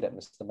that,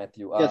 Mr.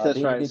 Matthew? Yes,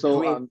 that's right.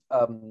 So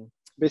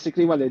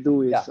basically what they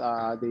do is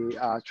they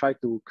try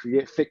to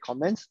create fake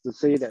comments to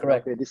say that,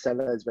 okay, this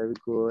seller is very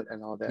good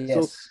and all that.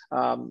 Yes.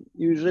 So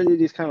usually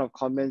these kind of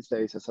comments,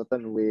 there is a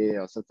certain way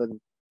or certain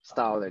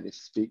style that they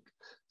speak.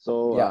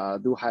 So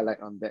do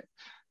highlight on that.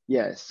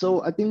 Yeah,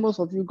 so I think most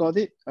of you got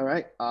it. All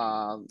right.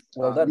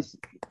 Well done.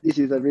 This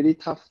is a really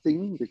tough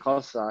thing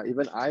because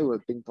even I will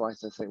think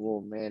twice. I say,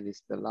 "Whoa, man,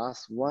 it's the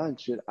last one.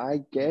 Should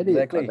I get it?"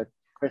 But Exactly. the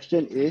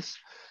question is,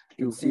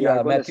 You can if see we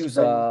are going to Matthew's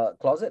spend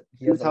closet.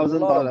 He few has a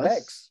thousand lot of dollars,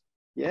 bags.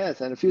 yes,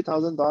 and a few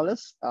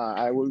 $1,000s,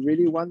 I would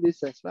really want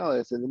this as well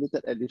as a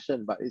limited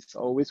edition. But it's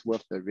always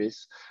worth the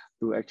risk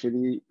to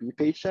actually be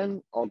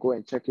patient or go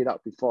and check it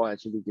out before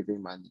actually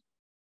giving money.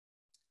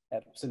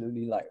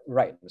 Absolutely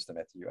right, Mr.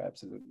 Matthew. You're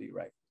absolutely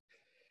right.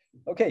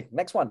 Okay,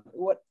 next one.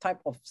 What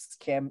type of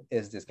scam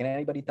is this? Can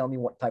anybody tell me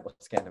what type of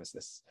scam is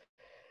this?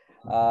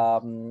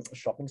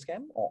 Shopping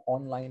scam or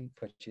online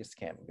purchase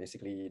scam?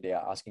 Basically, they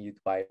are asking you to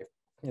buy,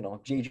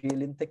 JJ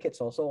Lin tickets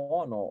or so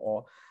on,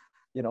 or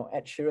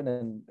Ed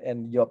Sheeran,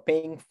 and you're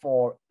paying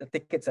for the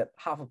tickets at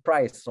half a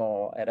price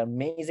or at an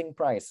amazing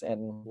price.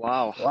 And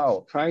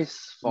wow,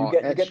 price for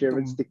Ed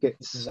Sheeran's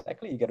tickets.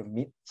 Exactly, you get to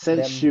meet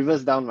Sends them.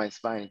 shivers down my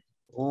spine.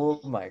 Oh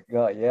my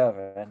God, yeah,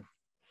 man.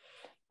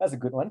 That's a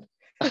good one.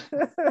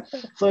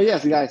 So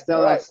yes, guys,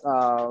 tell right. us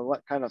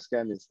what kind of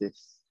scam is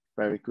this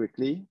very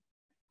quickly.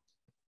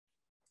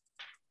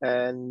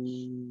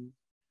 And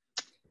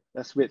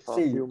let's wait for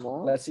a few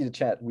more. Let's see the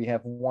chat. We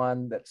have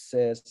one that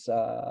says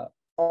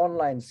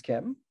online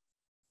scam.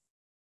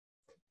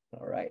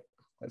 All right.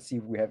 Let's see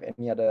if we have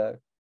any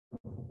other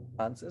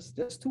answers.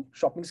 Just two: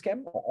 shopping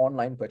scam or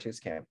online purchase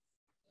scam.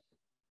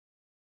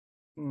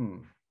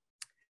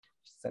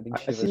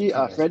 I see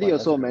Freddie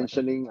also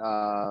mentioning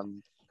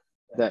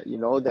that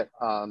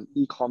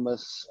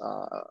e-commerce,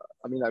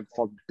 like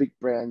for big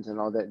brands and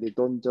all that, they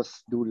don't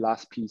just do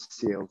last piece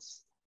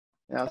sales.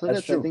 Yeah, so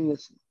that's I think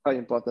it's quite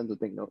important to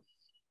take note.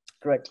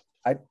 Correct.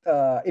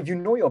 If you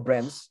know your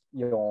brands,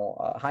 your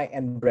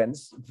high-end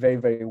brands very,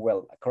 very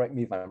well, correct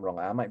me if I'm wrong.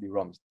 I might be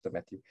wrong, Mr.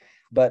 Matthew,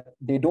 but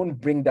they don't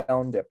bring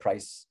down their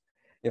price.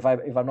 If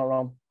I'm not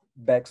wrong,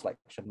 bags like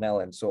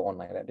Chanel and so on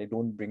like that, they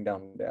don't bring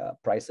down their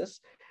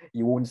prices.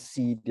 You won't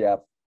see their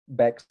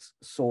bags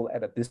sold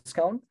at a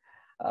discount.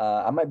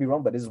 I might be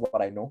wrong, but this is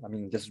what I know. I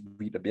mean, just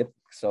read a bit.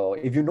 So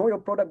if you know your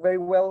product very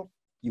well,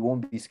 you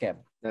won't be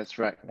scammed. That's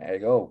right. There you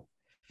go.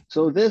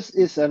 So this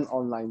is an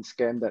online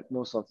scam that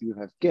most of you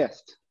have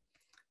guessed.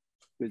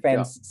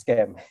 Fans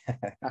scam.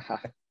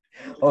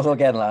 Also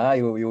can lah.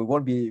 You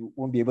won't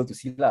be able to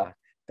see lah.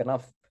 Kena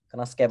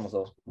scam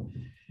also.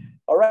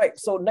 All right.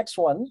 So next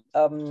one.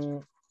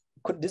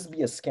 Could this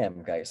be a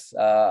scam, guys?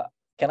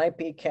 Can I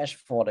pay cash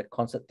for the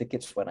concert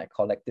tickets when I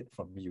collect it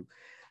from you?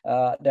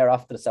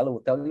 Thereafter, the seller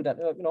will tell you that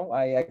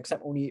I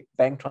accept only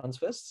bank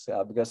transfers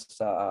because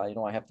I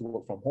have to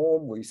work from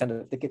home. Will you send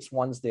the tickets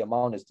once the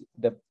amount is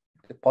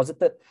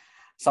deposited?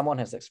 Someone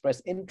has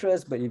expressed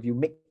interest, but if you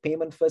make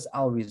payment first,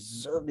 I'll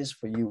reserve this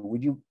for you.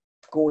 Would you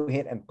go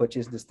ahead and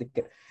purchase this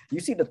ticket? You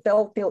see the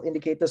telltale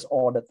indicators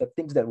or the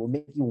things that will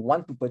make you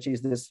want to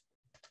purchase this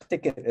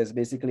ticket is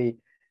basically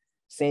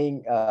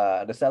saying,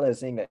 the seller is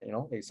saying that,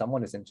 hey,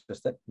 someone is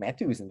interested,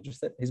 Matthew is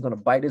interested, he's going to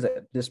buy this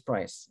at this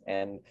price.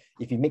 And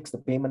if he makes the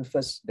payment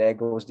first, there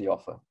goes the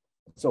offer.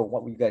 So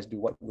what will you guys do?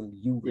 What will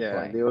you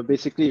reply? Yeah, they will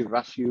basically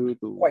rush you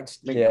to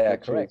make the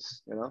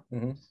purchase,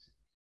 correct.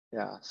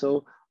 Yeah,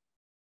 so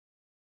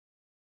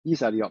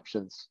these are the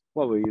options.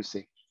 What will you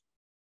say?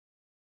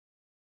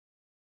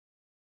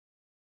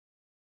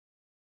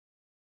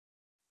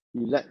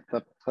 You let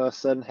the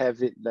person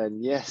have it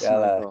then. Yes,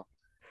 Michael.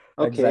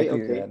 Okay,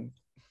 exactly, okay. Man.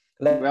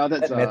 Let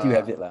Matthew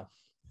have it lah.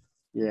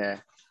 Yeah.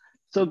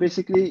 So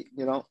basically,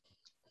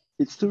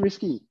 it's too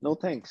risky. No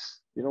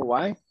thanks. You know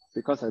why?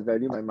 Because I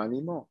value my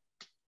money more.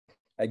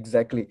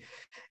 Exactly.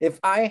 If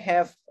I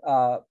have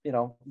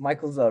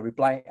Michael's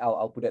reply,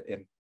 I'll put it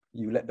in.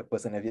 You let the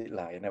person have it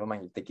lah. Never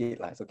mind, you take it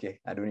lah. It's okay.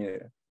 I don't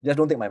need it. Just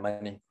don't take my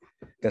money,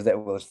 because that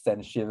will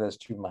send shivers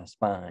through my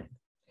spine.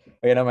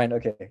 Okay, never mind.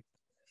 Okay.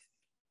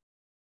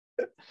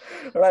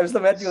 All right,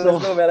 Mr. Matthew,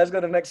 let's go, man. Let's go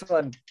to the next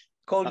one.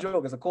 Cold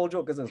joke. It's a cold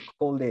joke because it's a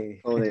cold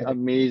day. Cold day.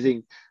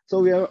 Amazing. So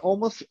we are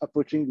almost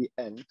approaching the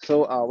end.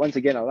 So once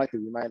again, I'd like to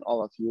remind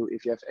all of you,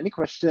 if you have any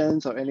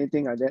questions or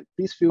anything like that,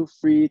 please feel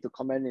free to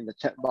comment in the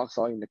chat box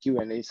or in the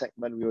Q&A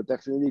segment. We will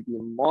definitely be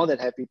more than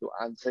happy to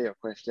answer your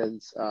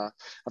questions. I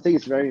think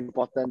it's very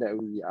important that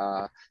we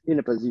are in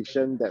a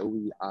position that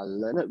we are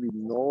learned, we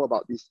know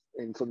about this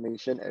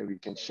information, and we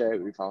can share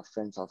it with our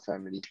friends or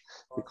family.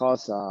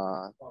 Because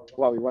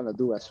what we want to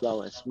do as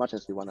well, as much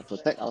as we want to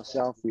protect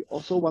ourselves, we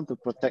also want to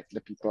protect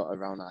the people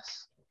around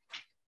us.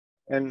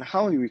 And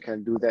how we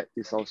can do that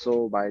is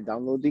also by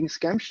downloading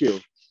Scam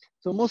Shield.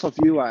 So most of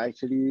you are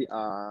actually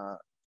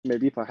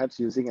maybe perhaps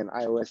using an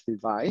iOS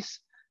device.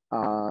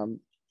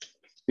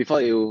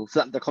 Before you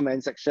flood the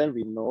comment section,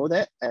 we know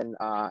that. And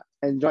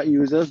Android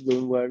users,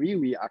 don't worry,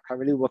 we are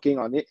currently working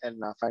on it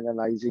and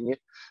finalizing it.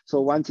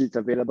 So once it's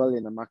available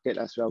in the market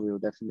as well, we will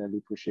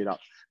definitely push it out.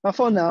 But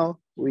for now,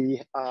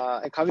 we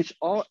encourage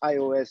all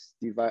iOS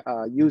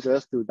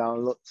users to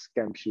download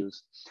Scam Shield.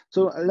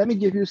 So let me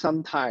give you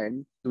some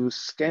time to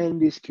scan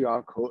this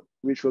QR code,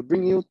 which will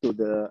bring you to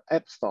the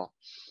App Store.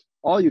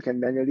 Or you can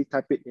manually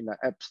type it in the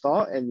App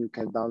Store and you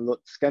can download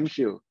Scam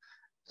Shield.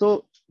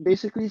 So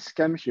basically,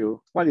 ScamShield,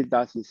 what it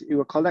does is it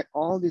will collect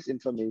all this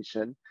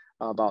information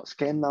about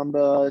scam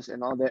numbers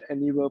and all that,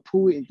 and it will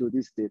pull into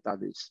this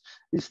database.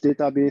 This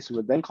database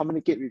will then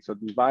communicate with your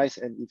device,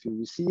 and if you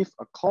receive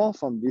a call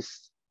from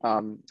this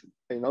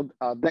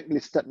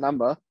blacklisted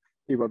number,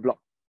 it will block.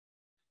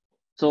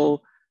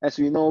 So as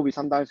we know, we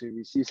sometimes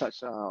receive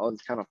such all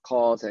these kind of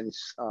calls, and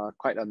it's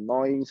quite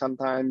annoying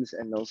sometimes,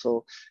 and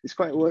also it's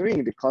quite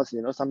worrying because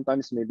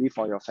sometimes maybe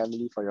for your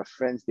family, for your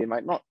friends, they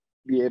might not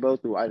be able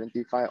to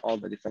identify all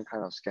the different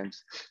kind of scams.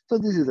 So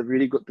this is a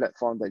really good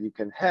platform that you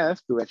can have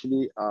to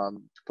actually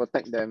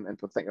protect them and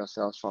protect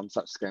yourselves from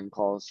such scam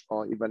calls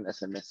or even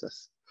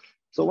SMSs.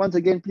 So once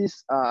again,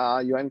 please,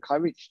 you're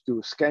encouraged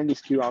to scan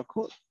this QR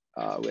code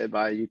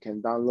whereby you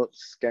can download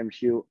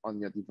ScamShield on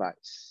your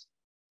device.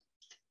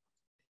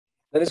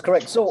 That is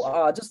correct.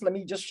 So just let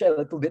me just share a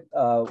little bit.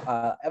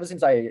 Ever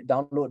since I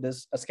download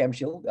this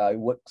ScamShield, it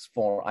works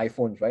for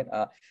iPhones, right?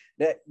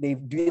 They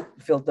did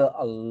filter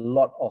a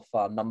lot of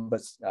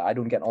numbers. I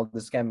don't get all the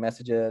scam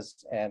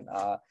messages and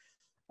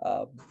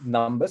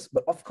numbers,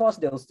 but of course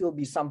there will still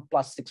be some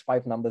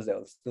 +65 numbers that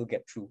will still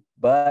get through.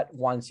 But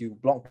once you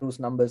block those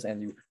numbers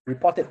and you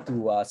report it to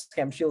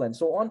ScamShield and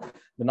so on,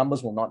 the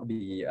numbers will not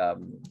be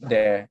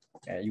there.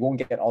 You won't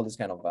get all this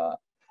kind of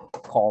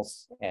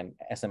calls and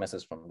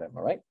SMSs from them.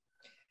 All right.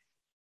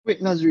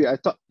 Wait, Nazri, I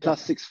thought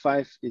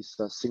 +65 is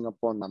a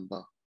Singapore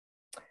number.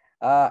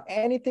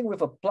 Anything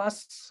with a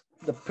plus,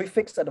 the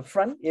prefix at the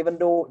front, even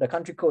though the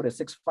country code is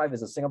 65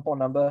 is a Singapore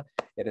number,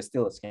 it is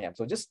still a scam.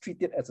 So just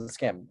treat it as a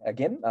scam.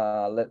 Again,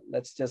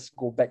 let's just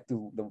go back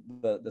to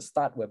the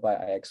start whereby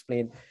I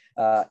explained,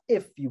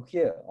 if you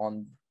hear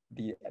on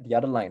the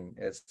other line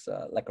is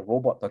like a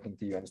robot talking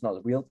to you and it's not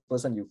a real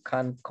person, you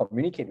can't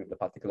communicate with the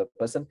particular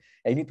person,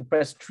 and you need to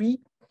press 3,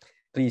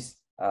 please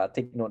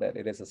take note that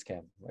it is a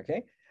scam,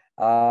 okay?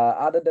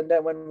 Other than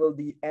that, when will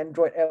the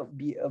Android app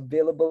be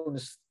available?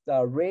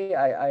 Ray,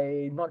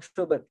 I'm not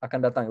sure, but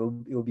akan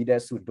datang. It will be there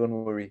soon.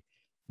 Don't worry.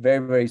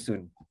 Very, very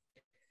soon.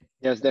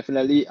 Yes,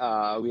 definitely.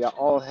 We are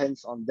all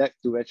hands on deck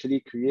to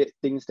actually create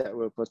things that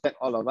will protect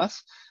all of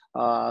us.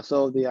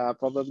 So they are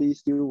probably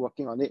still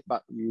working on it,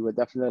 but we will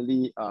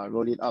definitely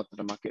roll it out to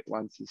the market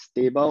once it's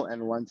stable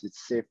and once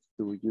it's safe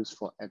to use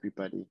for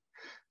everybody.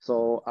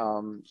 So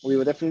we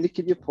will definitely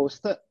keep you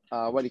posted.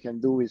 What you can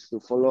do is to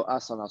follow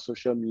us on our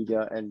social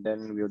media, and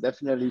then we'll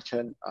definitely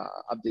churn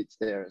updates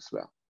there as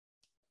well.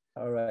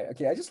 All right.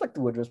 Okay. I just like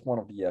to address one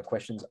of the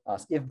questions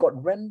asked. If got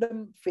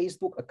random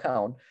Facebook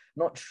account,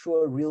 not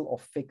sure real or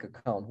fake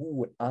account, who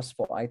would ask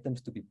for items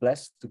to be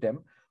blessed to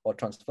them or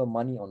transfer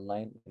money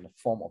online in the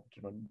form of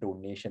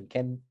donation?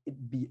 Can it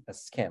be a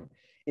scam?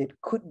 It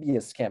could be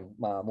a scam,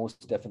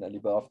 most definitely.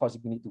 But of course,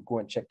 you need to go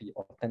and check the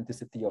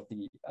authenticity of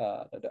the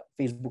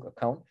Facebook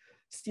account.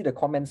 See the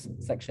comments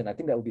section. I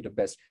think that would be the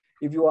best.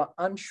 If you are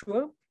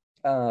unsure,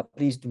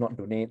 please do not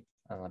donate.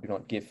 Do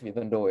not give,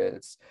 even though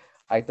it's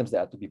items that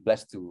are to be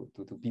blessed to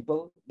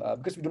people,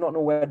 because we do not know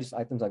where these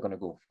items are going to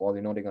go. For all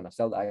we know, they're going to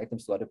sell the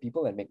items to other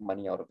people and make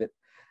money out of it,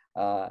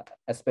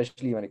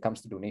 especially when it comes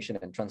to donation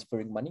and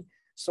transferring money.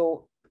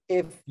 So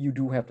if you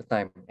do have the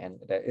time, and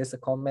there is a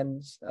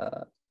comments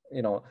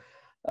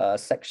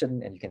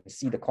section, and you can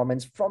see the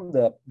comments from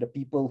the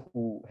people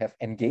who have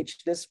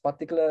engaged this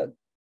particular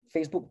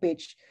Facebook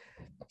page,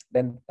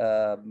 then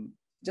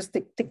just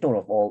take note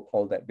of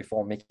all that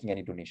before making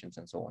any donations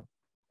and so on.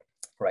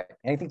 Right.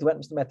 Anything to add,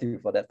 Mr. Matthew,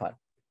 for that part?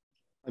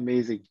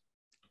 Amazing.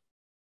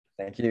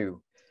 Thank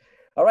you.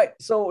 All right.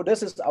 So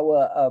this is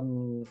our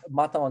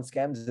Mata on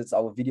Scams. It's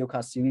our video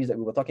cast series that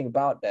we were talking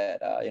about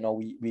that,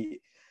 we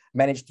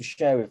managed to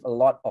share with a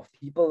lot of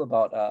people,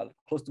 about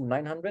close to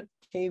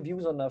 900K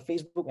views on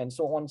Facebook and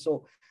so on.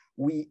 So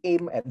we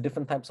aim at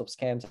different types of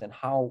scams and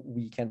how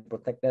we can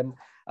protect them.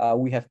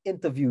 We have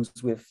interviews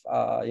with,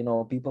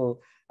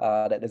 people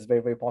that is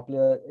very, very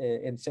popular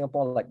in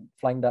Singapore, like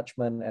Flying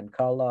Dutchman and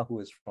Carla, who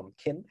is from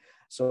Kin.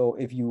 So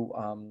if you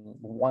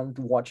want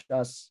to watch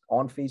us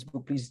on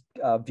Facebook, please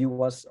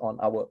view us on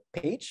our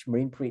page,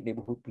 Marine Parade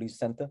Neighborhood Police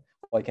Center,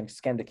 or you can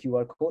scan the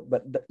QR code.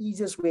 But the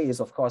easiest way is,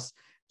 of course,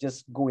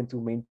 just go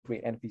into Marine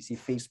Parade NPC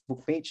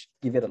Facebook page,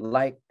 give it a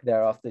like.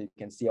 Thereafter, you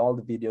can see all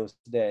the videos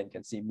there. You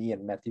can see me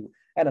and Matthew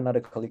and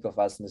another colleague of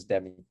ours, Ms.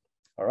 Demi.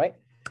 All right.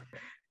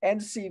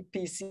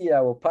 NCPC,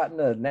 our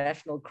partner,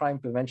 National Crime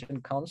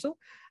Prevention Council.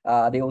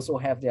 They also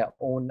have their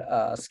own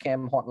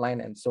scam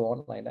hotline and so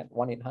on, like that,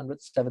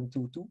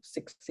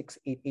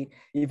 1-800-722-6688.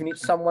 If you need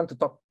someone to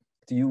talk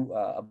to you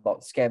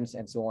about scams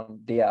and so on,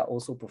 they are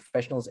also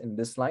professionals in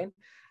this line.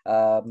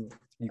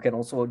 You can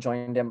also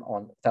join them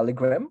on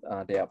Telegram.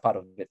 They are part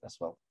of it as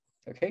well.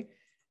 Okay.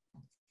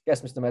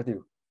 Yes, Mr.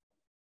 Matthew.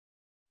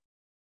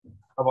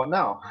 How about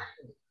now?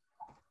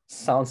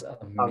 Sounds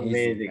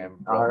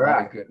amazing. All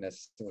right. My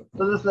goodness. So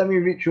just let me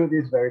read through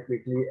this very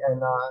quickly.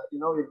 And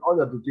in all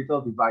the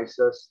digital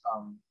devices,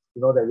 that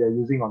we are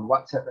using on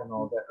WhatsApp and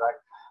all that, right?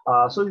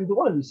 So you don't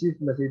want to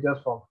receive messages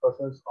from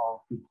persons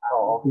or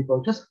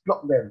people, just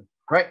block them,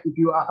 right? If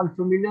you are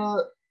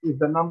unfamiliar with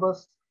the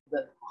numbers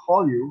that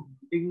call you,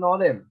 ignore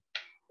them.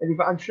 And if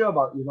you're unsure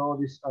about,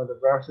 this the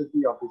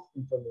veracity of this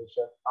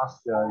information,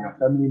 ask your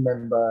family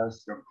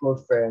members, your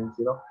close friends,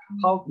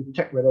 how to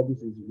check whether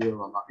this is real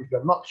or not. If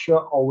you're not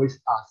sure, always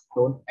ask.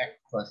 Don't act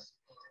first.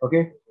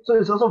 Okay. So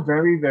it's also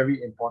very,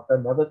 very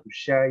important never to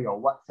share your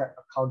WhatsApp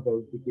account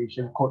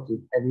verification code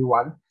with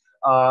anyone.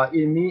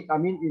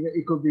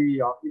 It could be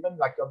even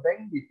like your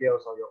bank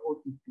details or your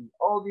OTP.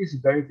 All these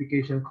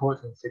verification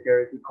codes and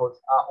security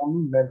codes are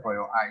only meant for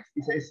your eyes.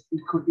 It's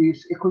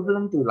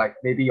equivalent to like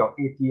maybe your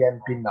ATM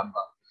PIN number.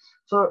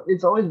 So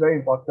it's always very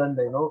important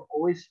that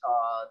always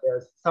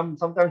there's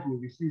sometimes we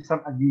receive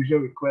some unusual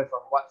requests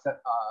on WhatsApp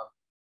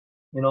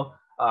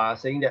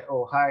saying that,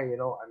 oh hi, I'm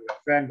your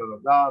friend, blah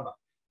blah blah.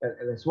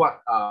 And it's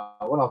what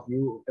one of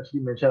you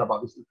actually mentioned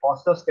about this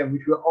imposter scam,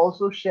 which we'll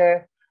also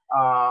share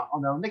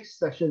on our next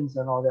sessions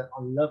and all that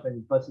on love and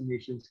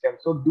impersonation scam.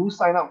 So do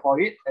sign up for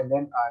it, and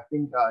then I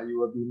think you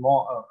will be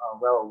more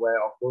well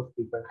aware of those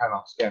different kind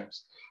of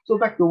scams. So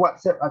back to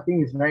WhatsApp, I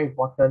think it's very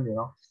important.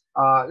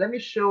 Let me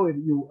show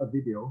you a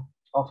video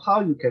of how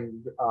you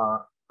can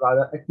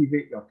rather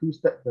activate your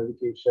two-step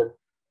verification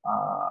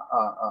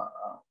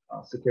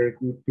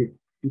security PIN.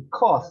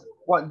 Because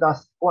what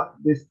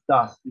this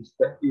does is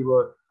that it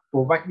will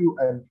provide you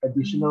an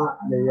additional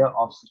layer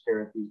of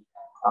security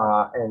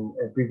and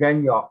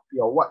prevent your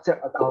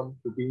WhatsApp account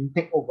to being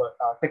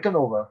taken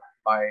over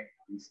by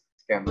these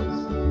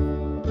scammers.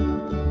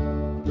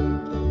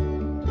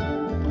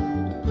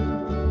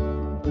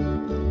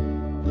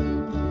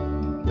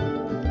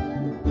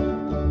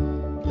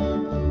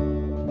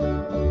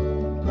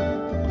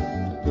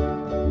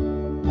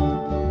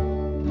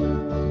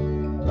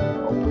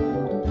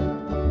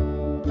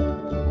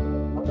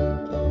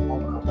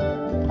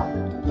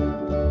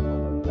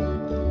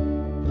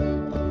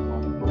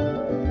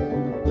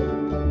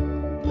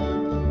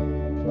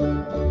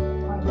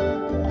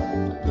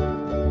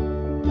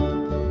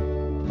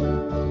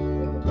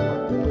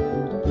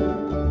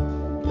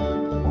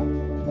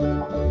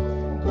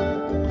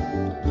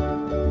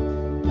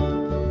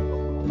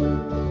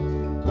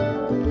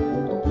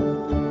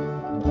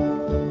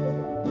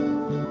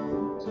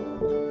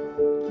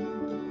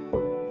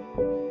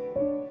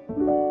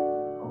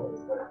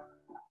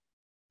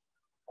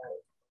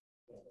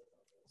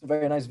 It's a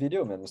very nice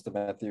video, man, Mr.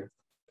 Matthew.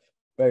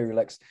 Very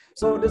relaxed.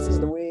 So this is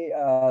the way,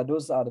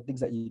 those are the things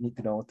that you need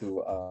to know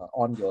to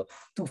on your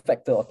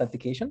two-factor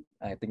authentication.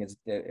 I think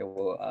it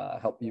will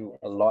help you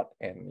a lot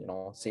and,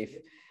 save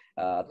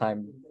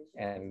time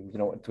and,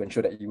 to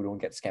ensure that you don't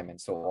get scammed and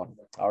so on.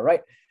 All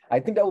right. I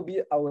think that will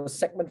be our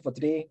segment for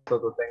today. So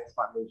to thank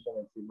Smart Nation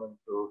and Simon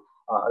to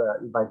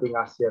inviting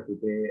us here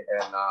today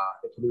and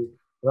actually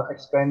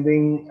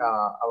expanding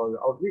our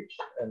outreach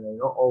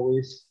and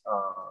always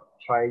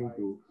trying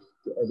to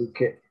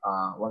educate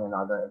one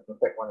another and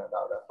protect one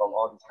another from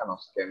all these kind of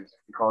scams,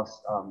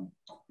 because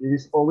it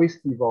is always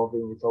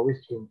evolving, it's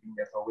always changing,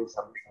 there's always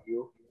something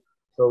new.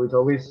 So it's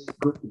always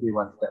good to be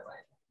one step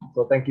ahead.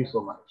 So thank you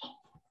so much.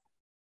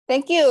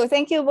 Thank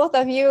you both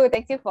of you.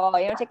 Thank you for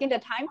taking the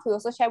time to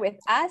also share with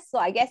us. So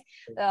I guess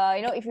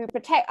if we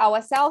protect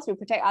ourselves, we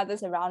protect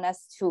others around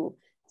us too.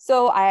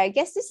 So I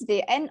guess this is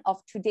the end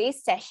of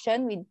today's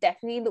session. We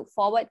definitely look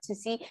forward to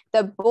see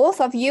the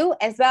both of you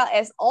as well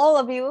as all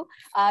of you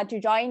to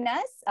join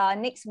us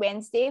next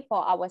Wednesday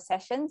for our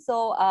session.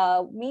 So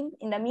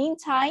in the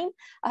meantime,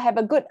 have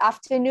a good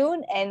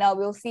afternoon and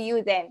we'll see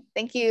you then.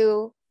 Thank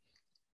you.